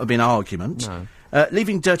imagine that would be an argument. No.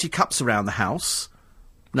 Leaving dirty cups around the house.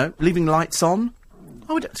 No. Leaving lights on.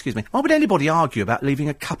 Why would anybody argue about leaving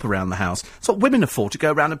a cup around the house? It's what women afford to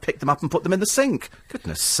go around and pick them up and put them in the sink.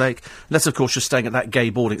 Goodness sake. Unless, of course, you're staying at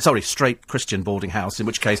that straight Christian boarding house, in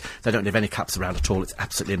which case they don't leave any cups around at all. It's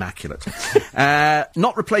absolutely immaculate.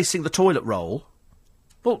 Not replacing the toilet roll.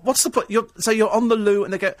 Well, what's the point? So you're on the loo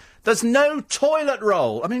and they go, there's no toilet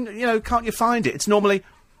roll. I mean, you know, can't you find it? It's normally,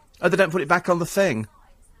 they don't put it back on the thing.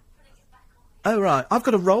 Oh, right. I've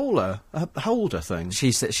got a roller, a holder thing.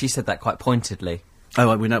 She said that quite pointedly. Oh,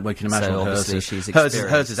 well, we can imagine So what hers obviously is. she's Hers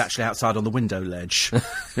experienced. is actually outside on the window ledge.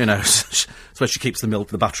 You know, it's where she keeps the milk,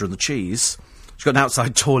 the butter and the cheese. She's got an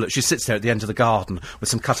outside toilet. She sits there at the end of the garden with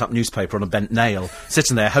some cut-up newspaper on a bent nail,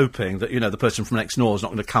 sitting there hoping that, you know, the person from next door is not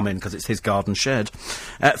going to come in because it's his garden shed.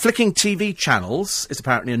 Flicking TV channels is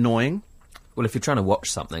apparently annoying. Well, if you're trying to watch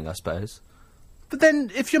something, I suppose. But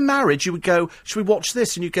then, if you're married, you would go, should we watch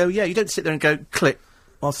this? And you go, yeah, you don't sit there and go, click,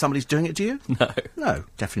 while somebody's doing it, do you? No. No,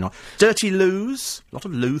 definitely not. Dirty loos. A lot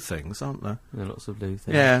of loo things, aren't there? There are lots of loo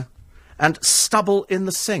things. Yeah. And stubble in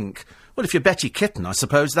the sink. Well, if you're Betty Kitten, I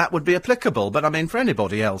suppose that would be applicable, but I mean, for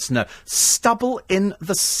anybody else, no. Stubble in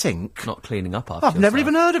the sink? Not cleaning up after I've never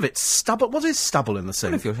yourself. even heard of it. Stubble? What is stubble in the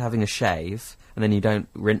sink? Well, if you're having a shave and then you don't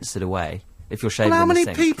rinse it away, if you're shaving Well, how in the many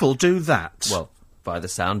sink, people do that? Well, by the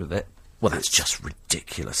sound of it. Well, that's just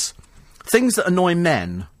ridiculous. Things that annoy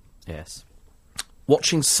men. Yes.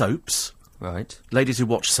 Watching soaps. Right. Ladies who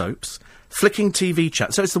watch soaps. Flicking TV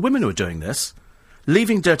chat. So it's the women who are doing this.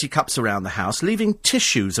 Leaving dirty cups around the house. Leaving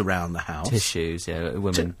tissues around the house. Tissues, yeah.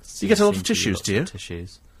 Women. You get a lot seem of to use tissues, lots do you? of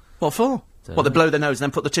Tissues. What for? What, they blow their nose and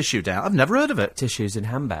then put the tissue down? I've never heard of it. Tissues in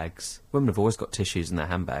handbags. Women have always got tissues in their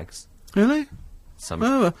handbags. Really? Some.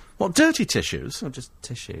 Oh, what, dirty tissues? Not just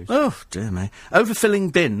tissues. Oh, dear me.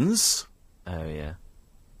 Overfilling bins. Oh, yeah.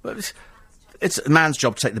 Well, it's a man's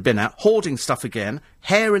job to take the bin out. Hoarding stuff again.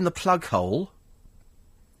 Hair in the plug hole.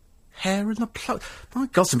 Hair in the plug... My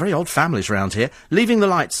God, some very old families around here. Leaving the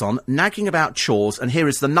lights on, nagging about chores, and here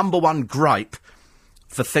is the number one gripe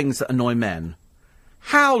for things that annoy men.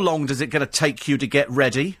 How long does it going to take you to get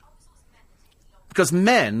ready? Because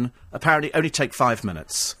men apparently only take 5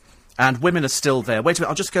 minutes. And women are still there. Wait a minute,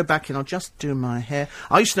 I'll just go back in, I'll just do my hair.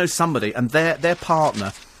 I used to know somebody, and their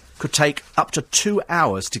partner could take up to 2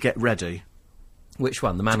 hours to get ready. Which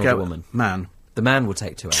one, the man or the woman? Man. The man will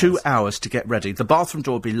take 2 hours. 2 hours to get ready. The bathroom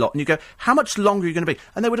door would be locked, and you go, how much longer are you going to be?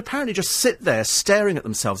 And they would apparently just sit there staring at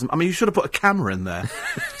themselves. I mean, you should have put a camera in there,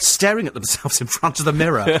 staring at themselves in front of the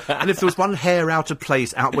mirror. And if there was one hair out of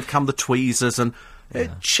place, out would come the tweezers, and it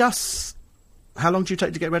just... How long do you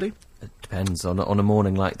take to get ready? It depends. On a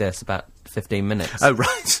morning like this, about 15 minutes. Oh,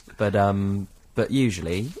 right. But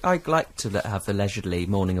usually, I like to have the leisurely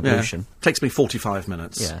morning ablution. Takes me 45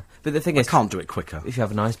 minutes. Yeah. But the thing I is... can't do it quicker. If you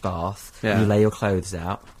have a nice bath, Yeah. and you lay your clothes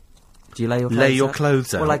out... Do you lay your clothes out? Lay your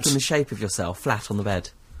clothes Well, out? like in the shape of yourself, flat on the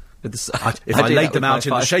bed. With the If I do laid that them with out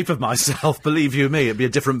my in the shape of myself, believe you me, it'd be a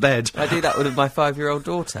different bed. I do that with my 5-year-old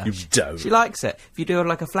daughter. You don't. She likes it. If you do it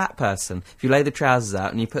like a flat person, if you lay the trousers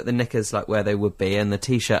out and you put the knickers like where they would be and the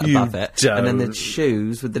t-shirt You above it, and then the don't.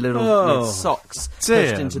 shoes with the little Oh, socks dear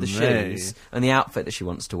pushed into the me. shoes and the outfit that she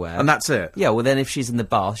wants to wear. And that's it? Yeah, well then if she's in the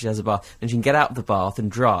bath, she has a bath, and she can get out of the bath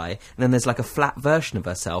and dry, and then there's like a flat version of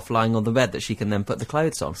herself lying on the bed that she can then put the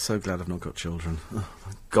clothes on. So glad I've not got children. Oh,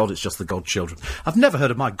 my God, it's just the godchildren. I've never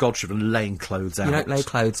heard of my godchildren laying clothes out. You don't lay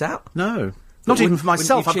clothes out? No. But Not even wouldn't- for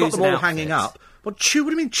myself. I've wouldn't got you them all choose an hanging outfit? up. What do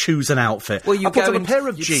you mean choose an outfit? Well, you I put go on a in- pair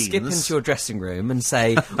of you'd jeans. skip into your dressing room and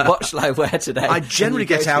say, "What shall I wear today?" I And generally you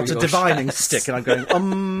go get out through a your divining shirts. stick and I'm going,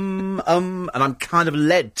 and I'm kind of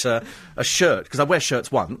led to a shirt, because I wear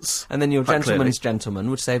shirts once. And then your quite gentleman's clearly. gentleman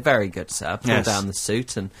would say, "Very good, sir." Pull Yes. down the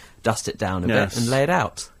suit and dust it down a Yes. bit and lay it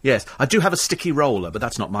out. Yes, I do have a sticky roller, but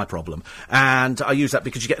that's not my problem. And I use that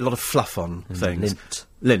because you get a lot of fluff on things.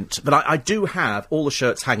 Lint. But I do have all the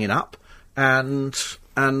shirts hanging up, and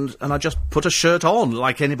I just put a shirt on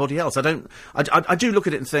like anybody else. I do look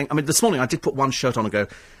at it and think, I mean, this morning I did put one shirt on and go,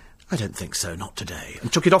 I don't think so, not today.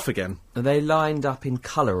 And took it off again. Are they lined up in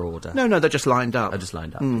colour order? No, they're just lined up. They're just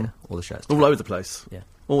lined up, yeah. All the shirts. All over the place. Yeah.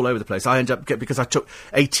 all over the place. I end up because I took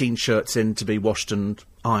 18 shirts in to be washed and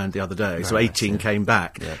ironed the other day, so 18 came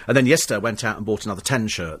back. Yeah. And then yesterday I went out and bought another 10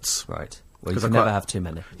 shirts. Right. Well, you can never have too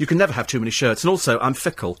many. You can never have too many shirts. And also, I'm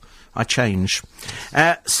fickle. I change.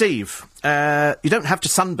 Steve, you don't have to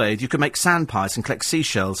sunbathe. You can make sand pies and collect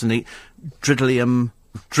seashells and eat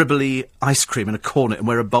dribbly ice cream in a cornet and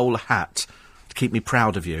wear a bowler hat to keep me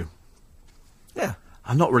proud of you. Yeah.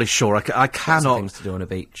 I'm not really sure. I cannot... Lots of things to do on a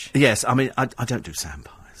beach. Yes, I mean, I don't do sand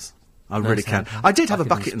pies. I really can't. I did have a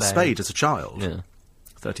bucket and spade as a child. Yeah.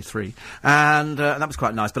 33. And that was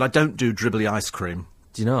quite nice, but I don't do dribbly ice cream.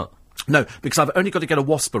 Do you not? No, because I've only got to get a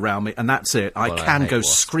wasp around me, and that's it. I can go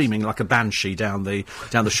screaming like a banshee down the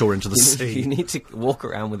shore into the sea. You need to walk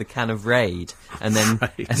around with a can of Raid, and then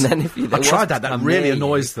if you... I tried that. That really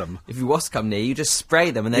annoys them. If you wasp come near, you just spray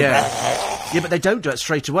them, and they... Yeah, but they don't do it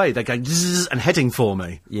straight away. They're going zzz and heading for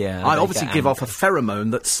me. Yeah. I obviously give off a pheromone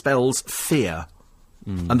that spells fear.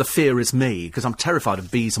 And the fear is me, because I'm terrified of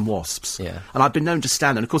bees and wasps. Yeah. And I've been known to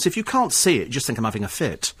stand there, and of course, if you can't see it, you just think I'm having a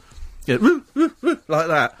fit. You know, like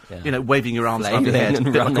that. Yeah. You know, waving your arms above your head.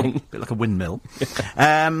 And running. Bit like a windmill.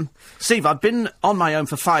 Steve, I've been on my own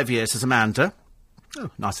for 5 years as Amanda. Oh,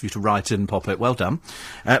 nice of you to write in, Poppet. Well done.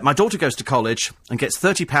 My daughter goes to college and gets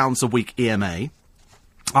 £30 a week EMA.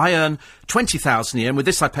 I earn $20,000 a year, and with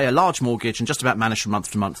this I pay a large mortgage and just about manage from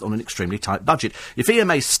month to month on an extremely tight budget. If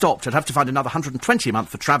EMA stopped, I'd have to find another $120 a month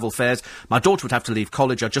for travel fares. My daughter would have to leave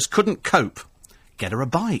college. I just couldn't cope. Get her a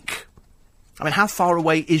bike. I mean, how far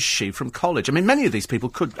away is she from college? I mean, many of these people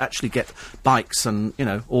could actually get bikes and, you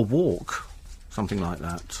know, or walk. Something like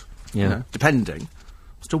that. Yeah. You know, depending.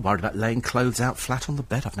 I'm still worried about laying clothes out flat on the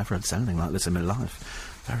bed. I've never had anything like this in my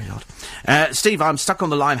life. Very odd. Steve, I'm stuck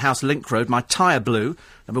on the Limehouse Link Road. My tyre blew.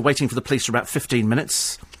 I've been waiting for the police for about 15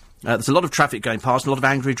 minutes. There's a lot of traffic going past and a lot of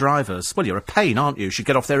angry drivers. Well, you're a pain, aren't you? You should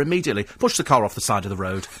get off there immediately. Push the car off the side of the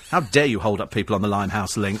road. How dare you hold up people on the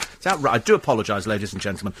Limehouse Link? It's outright. I do apologise, ladies and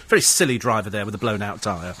gentlemen. Very silly driver there with a blown-out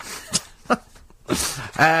tyre.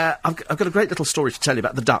 I've got a great little story to tell you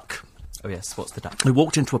about the duck. Oh, yes. What's the duck? We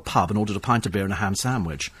walked into a pub and ordered a pint of beer and a ham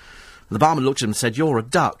sandwich. And the barman looked at him and said, "You're a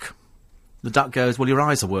duck." The duck goes, "Well, your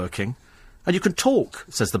eyes are working." "And you can talk,"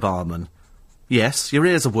 says the barman. "Yes, your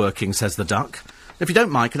ears are working," says the duck. "If you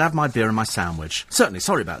don't mind, can I have my beer and my sandwich?" "Certainly,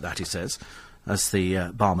 sorry about that," he says, as the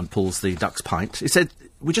barman pulls the duck's pint. He said,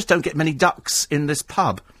 "We just don't get many ducks in this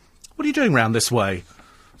pub. What are you doing round this way?"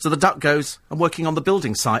 So the duck goes, "I'm working on the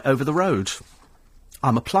building site over the road.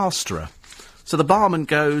 I'm a plasterer." So the barman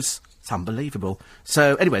goes, "It's unbelievable."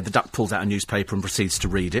 So anyway, the duck pulls out a newspaper and proceeds to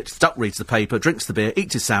read it. The duck reads the paper, drinks the beer,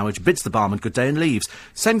 eats his sandwich, bids the barman good day and leaves.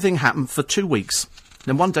 Same thing happened for 2 weeks.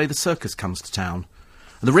 Then one day the circus comes to town.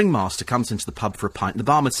 And the ringmaster comes into the pub for a pint, and the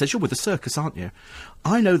barman says, "You're with the circus, aren't you?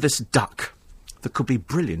 I know this duck that could be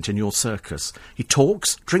brilliant in your circus. He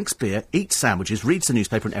talks, drinks beer, eats sandwiches, reads the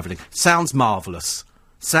newspaper and everything. Sounds marvellous."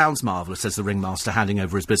 "Sounds marvellous," says the ringmaster, handing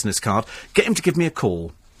over his business card. "Get him to give me a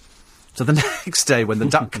call." So the next day, when the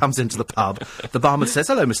duck comes into the pub, the barman says,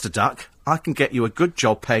 "Hello, Mr. Duck. I can get you a good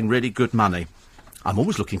job paying really good money." "I'm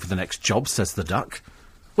always looking for the next job," says the duck.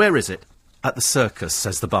 "Where is it?" "At the circus,"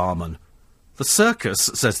 says the barman. "The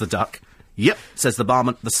circus," says the duck. "Yep," says the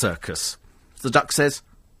barman, "the circus." The duck says,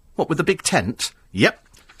 "What, with the big tent?" "Yep."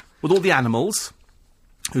 "With all the animals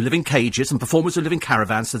who live in cages and performers who live in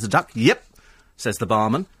caravans," says the duck. "Yep," says the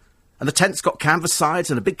barman. "And the tent's got canvas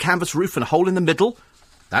sides and a big canvas roof and a hole in the middle?"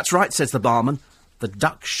 "That's right," says the barman. The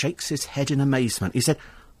duck shakes his head in amazement. He said,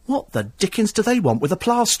 "What the dickens do they want with a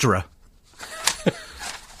plasterer?"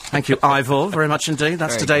 Thank you, Ivor, very much indeed.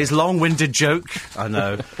 That's today's long-winded joke. I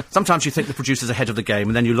know. Sometimes you think the producer's ahead of the game,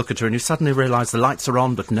 and then you look at her and you suddenly realise the lights are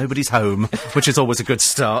on, but nobody's home, which is always a good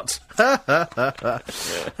start.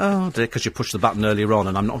 Oh, dear, because you pushed the button earlier on,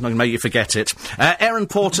 and I'm not going to make you forget it. Aaron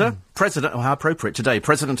Porter, President... Oh, how appropriate today.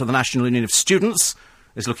 President of the National Union of Students,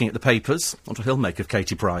 is looking at the papers. What will he'll make of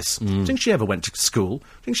Katie Price? Do you think she ever went to school? Do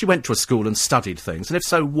you think she went to a school and studied things? And if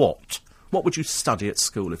so, what? What would you study at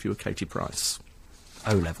school if you were Katie Price?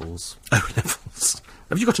 O-levels. O-levels.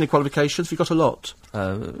 Have you got any qualifications? Have you got a lot?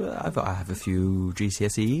 I have a few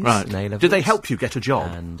GCSEs right. and A-levels. Did they help you get a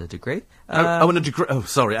job? And a degree. And a degree. Oh,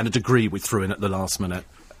 sorry, and a degree we threw in at the last minute.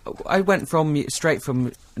 I went straight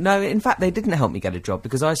from... No, in fact, they didn't help me get a job,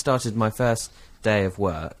 because I started my first day of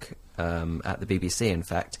work... at the BBC, in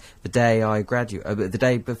fact, the day I graduated,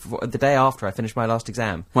 the day after I finished my last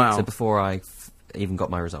exam. Wow! So before I even got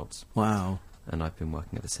my results. Wow! And I've been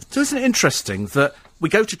working ever since. So isn't it interesting that we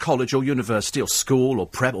go to college or university or school or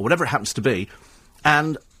prep or whatever it happens to be,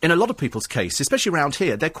 and in a lot of people's case, especially around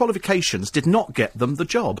here, their qualifications did not get them the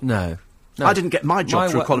job. No. I didn't get my job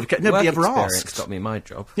through qualification. Nobody ever asked. Got me my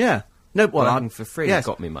job. Yeah. No, well, Working for free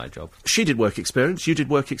got me my job. She did work experience, you did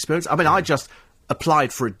work experience. I mean, I just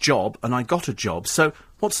applied for a job and I got a job. So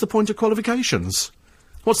what's the point of qualifications?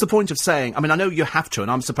 What's the point of saying, I mean, I know you have to,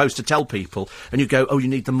 and I'm supposed to tell people, and you go, oh, you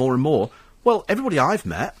need them more and more. Well, everybody I've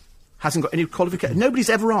met hasn't got any qualification. Nobody's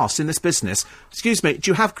ever asked in this business, excuse me,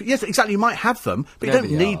 do you have... Yes, exactly, you might have them, but you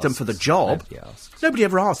don't need them for the job. Nobody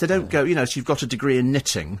ever asks. They don't go, you know, so you've got a degree in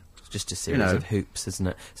knitting. It's just a series of hoops, isn't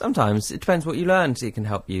it? Sometimes it depends what you learn, so it can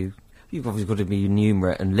help you. You've obviously got to be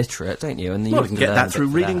numerate and literate, don't you? And you can get that through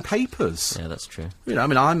reading papers. Yeah, that's true. You know, I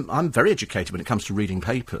mean, I'm very educated when it comes to reading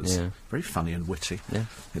papers. Yeah. Very funny and witty. Yeah.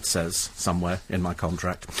 It says somewhere in my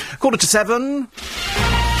contract. 7:15.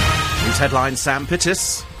 News headlines, Sam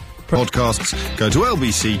Pittis. Podcasts, go to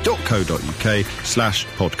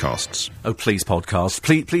lbc.co.uk/podcasts. Oh, please,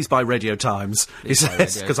 podcast. Please buy Radio Times, he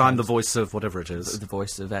says, because I'm the voice of whatever it is. The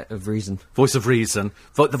voice of reason. Voice of reason.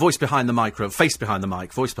 The voice behind the micro, face behind the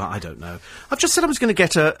mic, voice behind... I don't know. I've just said I was going to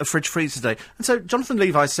get a fridge freezer today, and so Jonathan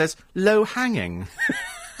Levi says, low-hanging.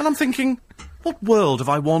 And I'm thinking, what world have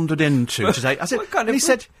I wandered into today? I said, he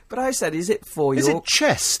said... But I said, is it for Is it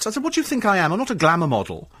chest? I said, what do you think I am? I'm not a glamour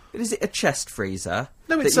model. But is it a chest freezer?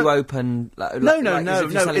 No, it's that you open... No,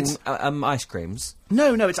 selling ice creams?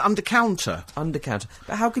 No, it's under counter. Under counter.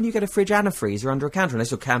 But how can you get a fridge and a freezer under a counter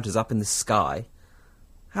unless your counter's up in the sky?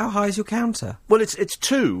 How high is your counter? Well, it's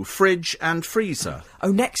two, fridge and freezer.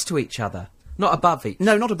 Oh, next to each other? Not above each?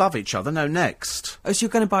 No, not above each other, no, next. Oh, so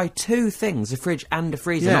you're going to buy two things, a fridge and a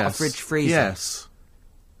freezer, not a fridge freezer? Yes.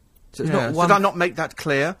 So it's not one... Did I not make that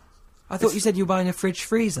clear? I thought you said you were buying a fridge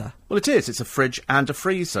freezer. Well, it is. It's a fridge and a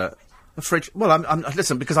freezer. A fridge... Well,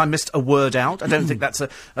 listen, because I missed a word out, I don't think that's a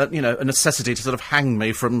necessity to sort of hang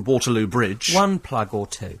me from Waterloo Bridge. One plug or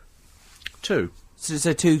two? Two.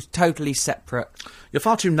 So two totally separate... You're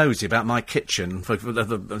far too nosy about my kitchen, if you want to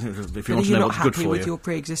know what's good for you. Are you not happy with your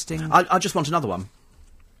pre-existing... I just want another one.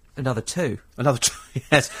 Another two? Another two,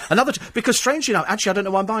 yes. Another two. Because strangely enough, actually, I don't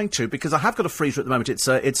know why I'm buying two, because I have got a freezer at the moment.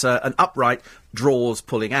 It's an upright drawers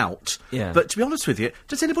pulling out. Yeah. But to be honest with you,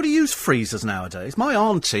 does anybody use freezers nowadays? My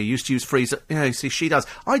auntie used to use freezer. Yeah, you see, she does.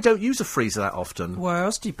 I don't use a freezer that often. Where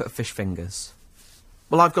else do you put fish fingers?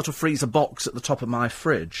 Well, I've got a freezer box at the top of my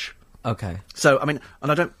fridge. Okay. So, I mean,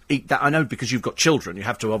 and I don't eat that. I know because you've got children, you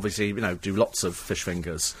have to obviously, do lots of fish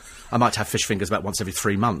fingers. I might have fish fingers about once every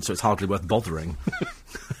 3 months, so it's hardly worth bothering.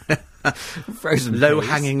 Frozen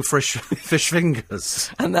low-hanging fish fingers.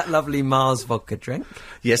 And that lovely Mars vodka drink.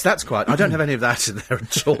 Yes, that's quite... I don't have any of that in there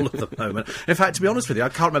at all at the moment. In fact, to be honest with you, I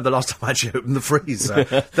can't remember the last time I actually opened the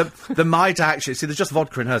freezer. There might actually... See, there's just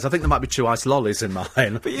vodka in hers. I think there might be 2 ice lollies in mine.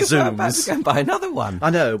 But you're about to go and buy another one. I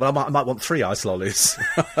know, but I might want 3 ice lollies.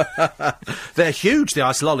 They're huge, the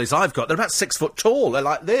ice lollies I've got. They're about 6 foot tall. They're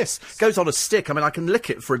like this. Goes on a stick. I mean, I can lick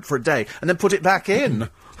it for a day and then put it back in.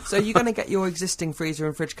 So you're going to get your existing freezer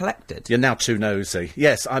and fridge collected? You're now too nosy.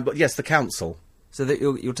 Yes, yes, the council. So that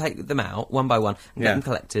you'll take them out one by one and get them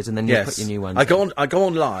collected, and then you'll put your new ones in. I go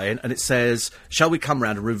online and it says, "Shall we come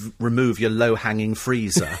round and remove your low-hanging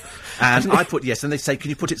freezer?" And I put yes, and they say, "Can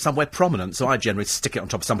you put it somewhere prominent?" So I generally stick it on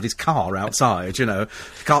top of somebody's car outside.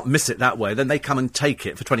 Can't miss it that way. Then they come and take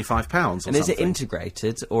it for £25. And is it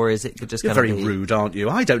integrated, or is it just? You're very rude, aren't you?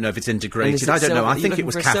 I don't know if it's integrated. I don't know. I think it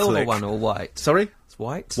was Catholic. Silver one or white? Sorry, it's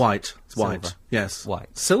white. White. It's white. Silver. Yes.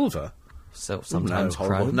 White. Silver. So sometimes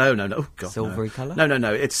chrome. No. Oh, God, silvery colour?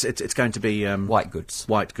 No. It's going to be white goods.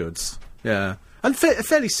 White goods. Yeah. And a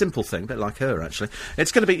fairly simple thing, a bit like her actually.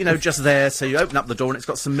 It's going to be just there. So you open up the door and it's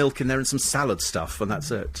got some milk in there and some salad stuff, and that's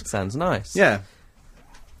it. Sounds nice. Yeah.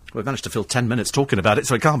 We've managed to fill 10 minutes talking about it,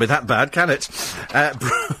 so it can't be that bad, can it?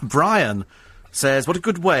 Brian says, what a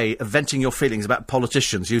good way of venting your feelings about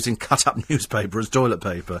politicians using cut-up newspaper as toilet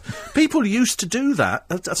paper. People used to do that.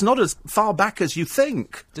 That's not as far back as you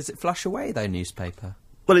think. Does it flush away, though, newspaper?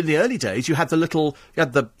 Well, in the early days, you had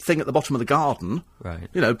the thing at the bottom of the garden. Right.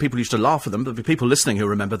 People used to laugh at them, but there'd be people listening who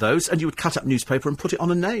remember those, and you would cut up newspaper and put it on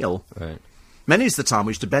a nail. Right. Many's the time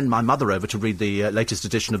we used to bend my mother over to read the latest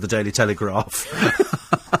edition of the Daily Telegraph.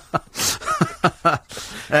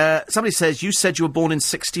 Somebody says, you said you were born in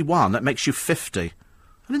 61. That makes you 50. I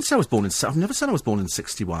didn't say I was born in... I've never said I was born in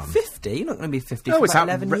 61. 50? You're not going to be 50 for about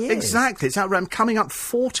 11 years. Exactly. It's outright. I'm coming up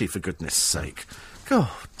 40, for goodness sake.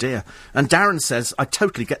 Oh, dear. And Darren says, I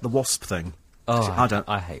totally get the wasp thing. Oh, I don't.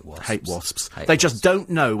 I hate wasps. Hate wasps. They just don't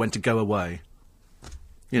know when to go away.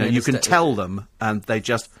 You can tell them, and they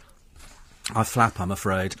just... I flap, I'm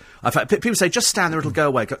afraid. People say, just stand there, it'll go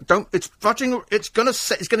away. Don't, it's fudging, it's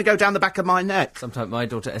gonna go down the back of my neck. Sometimes my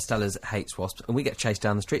daughter Estella hates wasps, and we get chased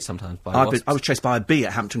down the street sometimes by wasps. I was chased by a bee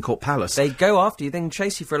at Hampton Court Palace. They go after you, then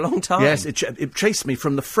chase you for a long time. Yes, it chased me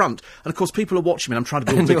from the front, and of course people are watching me, and I'm trying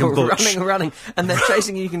to be all big and butch. running, and they're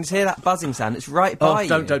chasing you, you can hear that buzzing sound, it's right by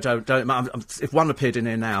you. Don't. If one appeared in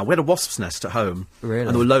here now, we had a wasp's nest at home. Really?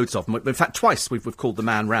 And there were loads of them. In fact, twice we've called the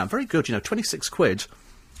man round. Very good, 26 quid.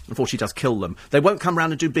 Unfortunately, does kill them. They won't come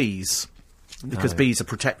round and do bees, because bees are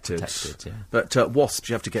protected. Yeah. But wasps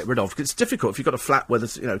you have to get rid of. It's difficult if you've got a flat where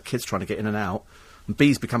there's, kids trying to get in and out. And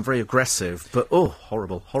bees become very aggressive. But,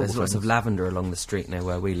 horrible. There's lots of lavender along the street near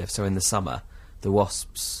where we live, so in the summer, the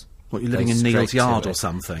wasps... What, you're living in Neil's Yard or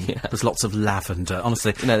something? Yeah. There's lots of lavender,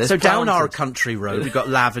 honestly. So down our country road, we've got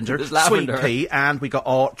lavender, sweet pea, and we've got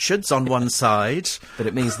orchards on one side. But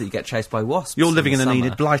it means that you get chased by wasps. You're living in an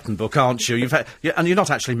Enid Blyton book, aren't you? And you're not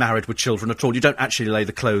actually married with children at all. You don't actually lay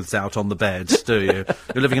the clothes out on the bed, do you?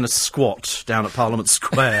 You're living in a squat down at Parliament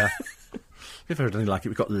Square. If you've heard anything like it,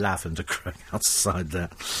 we've got lavender growing outside there.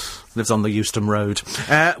 Lives on the Euston Road.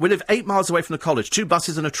 We live 8 miles away from the college. 2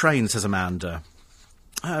 buses and a train, says Amanda.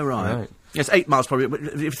 Oh, right. Yes, 8 miles probably.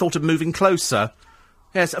 If you thought of moving closer,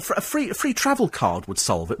 yes, a free travel card would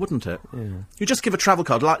solve it, wouldn't it? Yeah. You just give a travel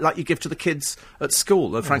card like you give to the kids at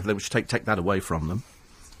school. Frankly, we should take that away from them.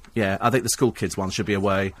 Yeah, I think the school kids one should be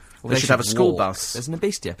away. Well, they should have a school bus. There's an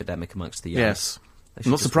obesity epidemic amongst the young. Yes.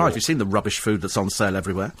 I'm not surprised. You've seen the rubbish food that's on sale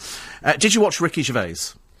everywhere. Did you watch Ricky Gervais?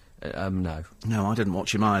 No. No, I didn't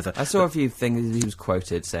watch him either. I saw a few things he was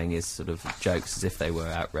quoted saying his sort of jokes as if they were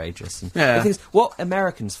outrageous. And yeah. The thing is, what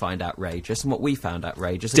Americans find outrageous and what we found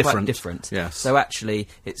outrageous are quite different. Yes. So actually,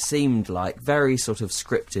 it seemed like very sort of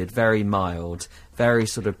scripted, very mild, very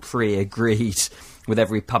sort of pre-agreed with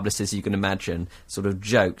every publicist you can imagine, sort of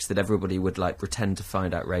jokes that everybody would, pretend to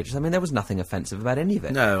find outrageous. I mean, there was nothing offensive about any of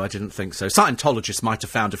it. No, I didn't think so. Scientologists might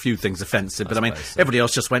have found a few things offensive, but everybody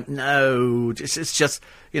else just went, no, it's just,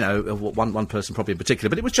 one person probably in particular,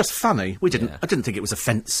 but it was just funny. I didn't think it was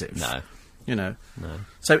offensive. No. No.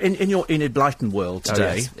 So in your Enid Blyton world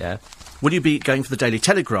today, will you be going for the Daily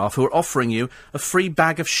Telegraph, who are offering you a free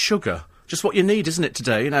bag of sugar? Just what you need, isn't it,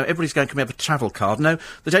 today? Everybody's going, can we have a travel card? No,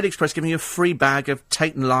 the Daily Express giving you a free bag of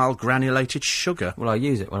Tate & Lyle granulated sugar. Well, I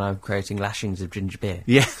use it when I'm creating lashings of ginger beer.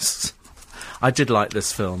 Yes. I did like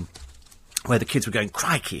this film, where the kids were going,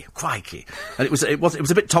 crikey, crikey. And it was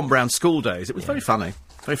a bit Tom Brown School Days. It was very funny.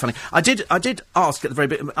 Very funny. I did ask at the very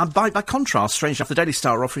beginning, by contrast, strange enough, the Daily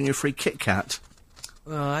Star are offering you a free Kit Kat.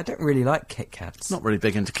 Well, I don't really like Kit Kats. Not really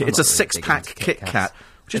big into Kit. It's a 6-pack Kit Kat.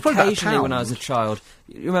 Occasionally, when I was a child,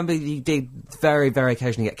 you remember you did very, very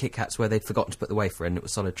occasionally get Kit Kats where they'd forgotten to put the wafer in. It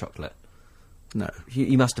was solid chocolate. No,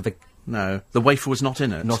 you must have. No, the wafer was not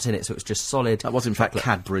in it. Not in it, so it was just solid. That was in fact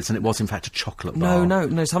Cadbury's, and it was in fact a chocolate bar.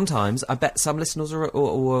 No. Sometimes I bet some listeners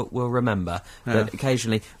will remember that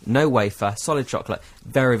occasionally no wafer, solid chocolate,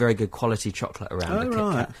 very, very good quality chocolate around the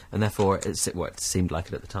Kit Kat, and therefore it seemed like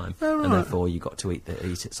it at the time, and therefore you got to eat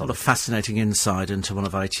it solid. What a fascinating insight into one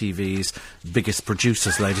of ITV's biggest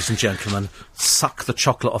producers, ladies and gentlemen. Suck the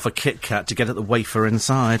chocolate off a Kit Kat to get at the wafer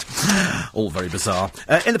inside. All very bizarre.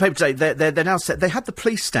 In the paper today, they're now set. They had the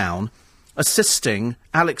police down, assisting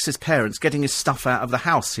Alex's parents getting his stuff out of the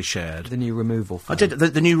house he shared. The new removal firm. I did.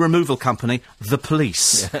 The new removal company, The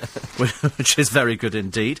Police, which is very good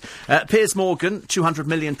indeed. Piers Morgan, 200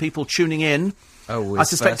 million people tuning in. I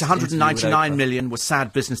suspect 199 million were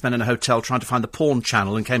sad businessmen in a hotel trying to find the porn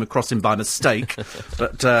channel and came across him by mistake.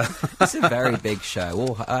 But it's a very big show.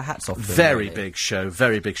 All hats off to him. Very big show.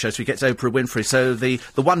 So he gets Oprah Winfrey. So the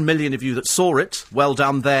 1 million of you that saw it, well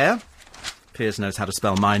done there. Piers knows how to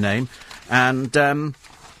spell my name. And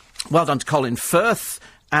well done to Colin Firth.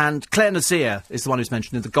 And Claire Nazir is the one who's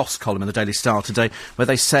mentioned in the Goss column in the Daily Star today, where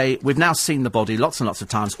they say, we've now seen the body lots and lots of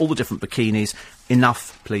times, all the different bikinis.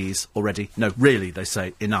 Enough, please, already. No, really, they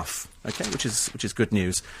say, enough. OK, which is good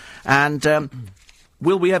news. And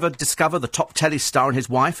will we ever discover the top telly star and his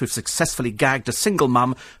wife who've successfully gagged a single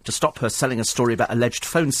mum to stop her selling a story about alleged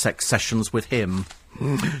phone sex sessions with him?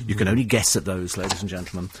 You can only guess at those, ladies and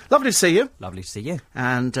gentlemen. Lovely to see you. Lovely to see you.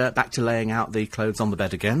 And back to laying out the clothes on the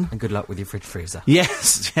bed again. And good luck with your fridge freezer.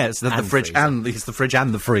 Yes, the fridge and the fridge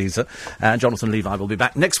and the freezer. Jonathan Levi will be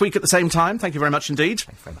back next week at the same time. Thank you very much indeed.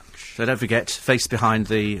 Thank you very much. So don't forget, voice behind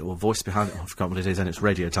I forgot what it is, and it's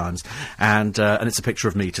Radio Times. And it's a picture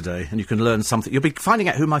of me today, and you can learn something. You'll be finding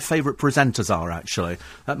out who my favourite presenters are, actually.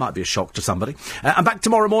 That might be a shock to somebody. I'm back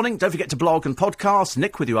tomorrow morning. Don't forget to blog and podcast.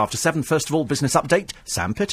 Nick with you after 7. First of all, business update. Sam Pitt.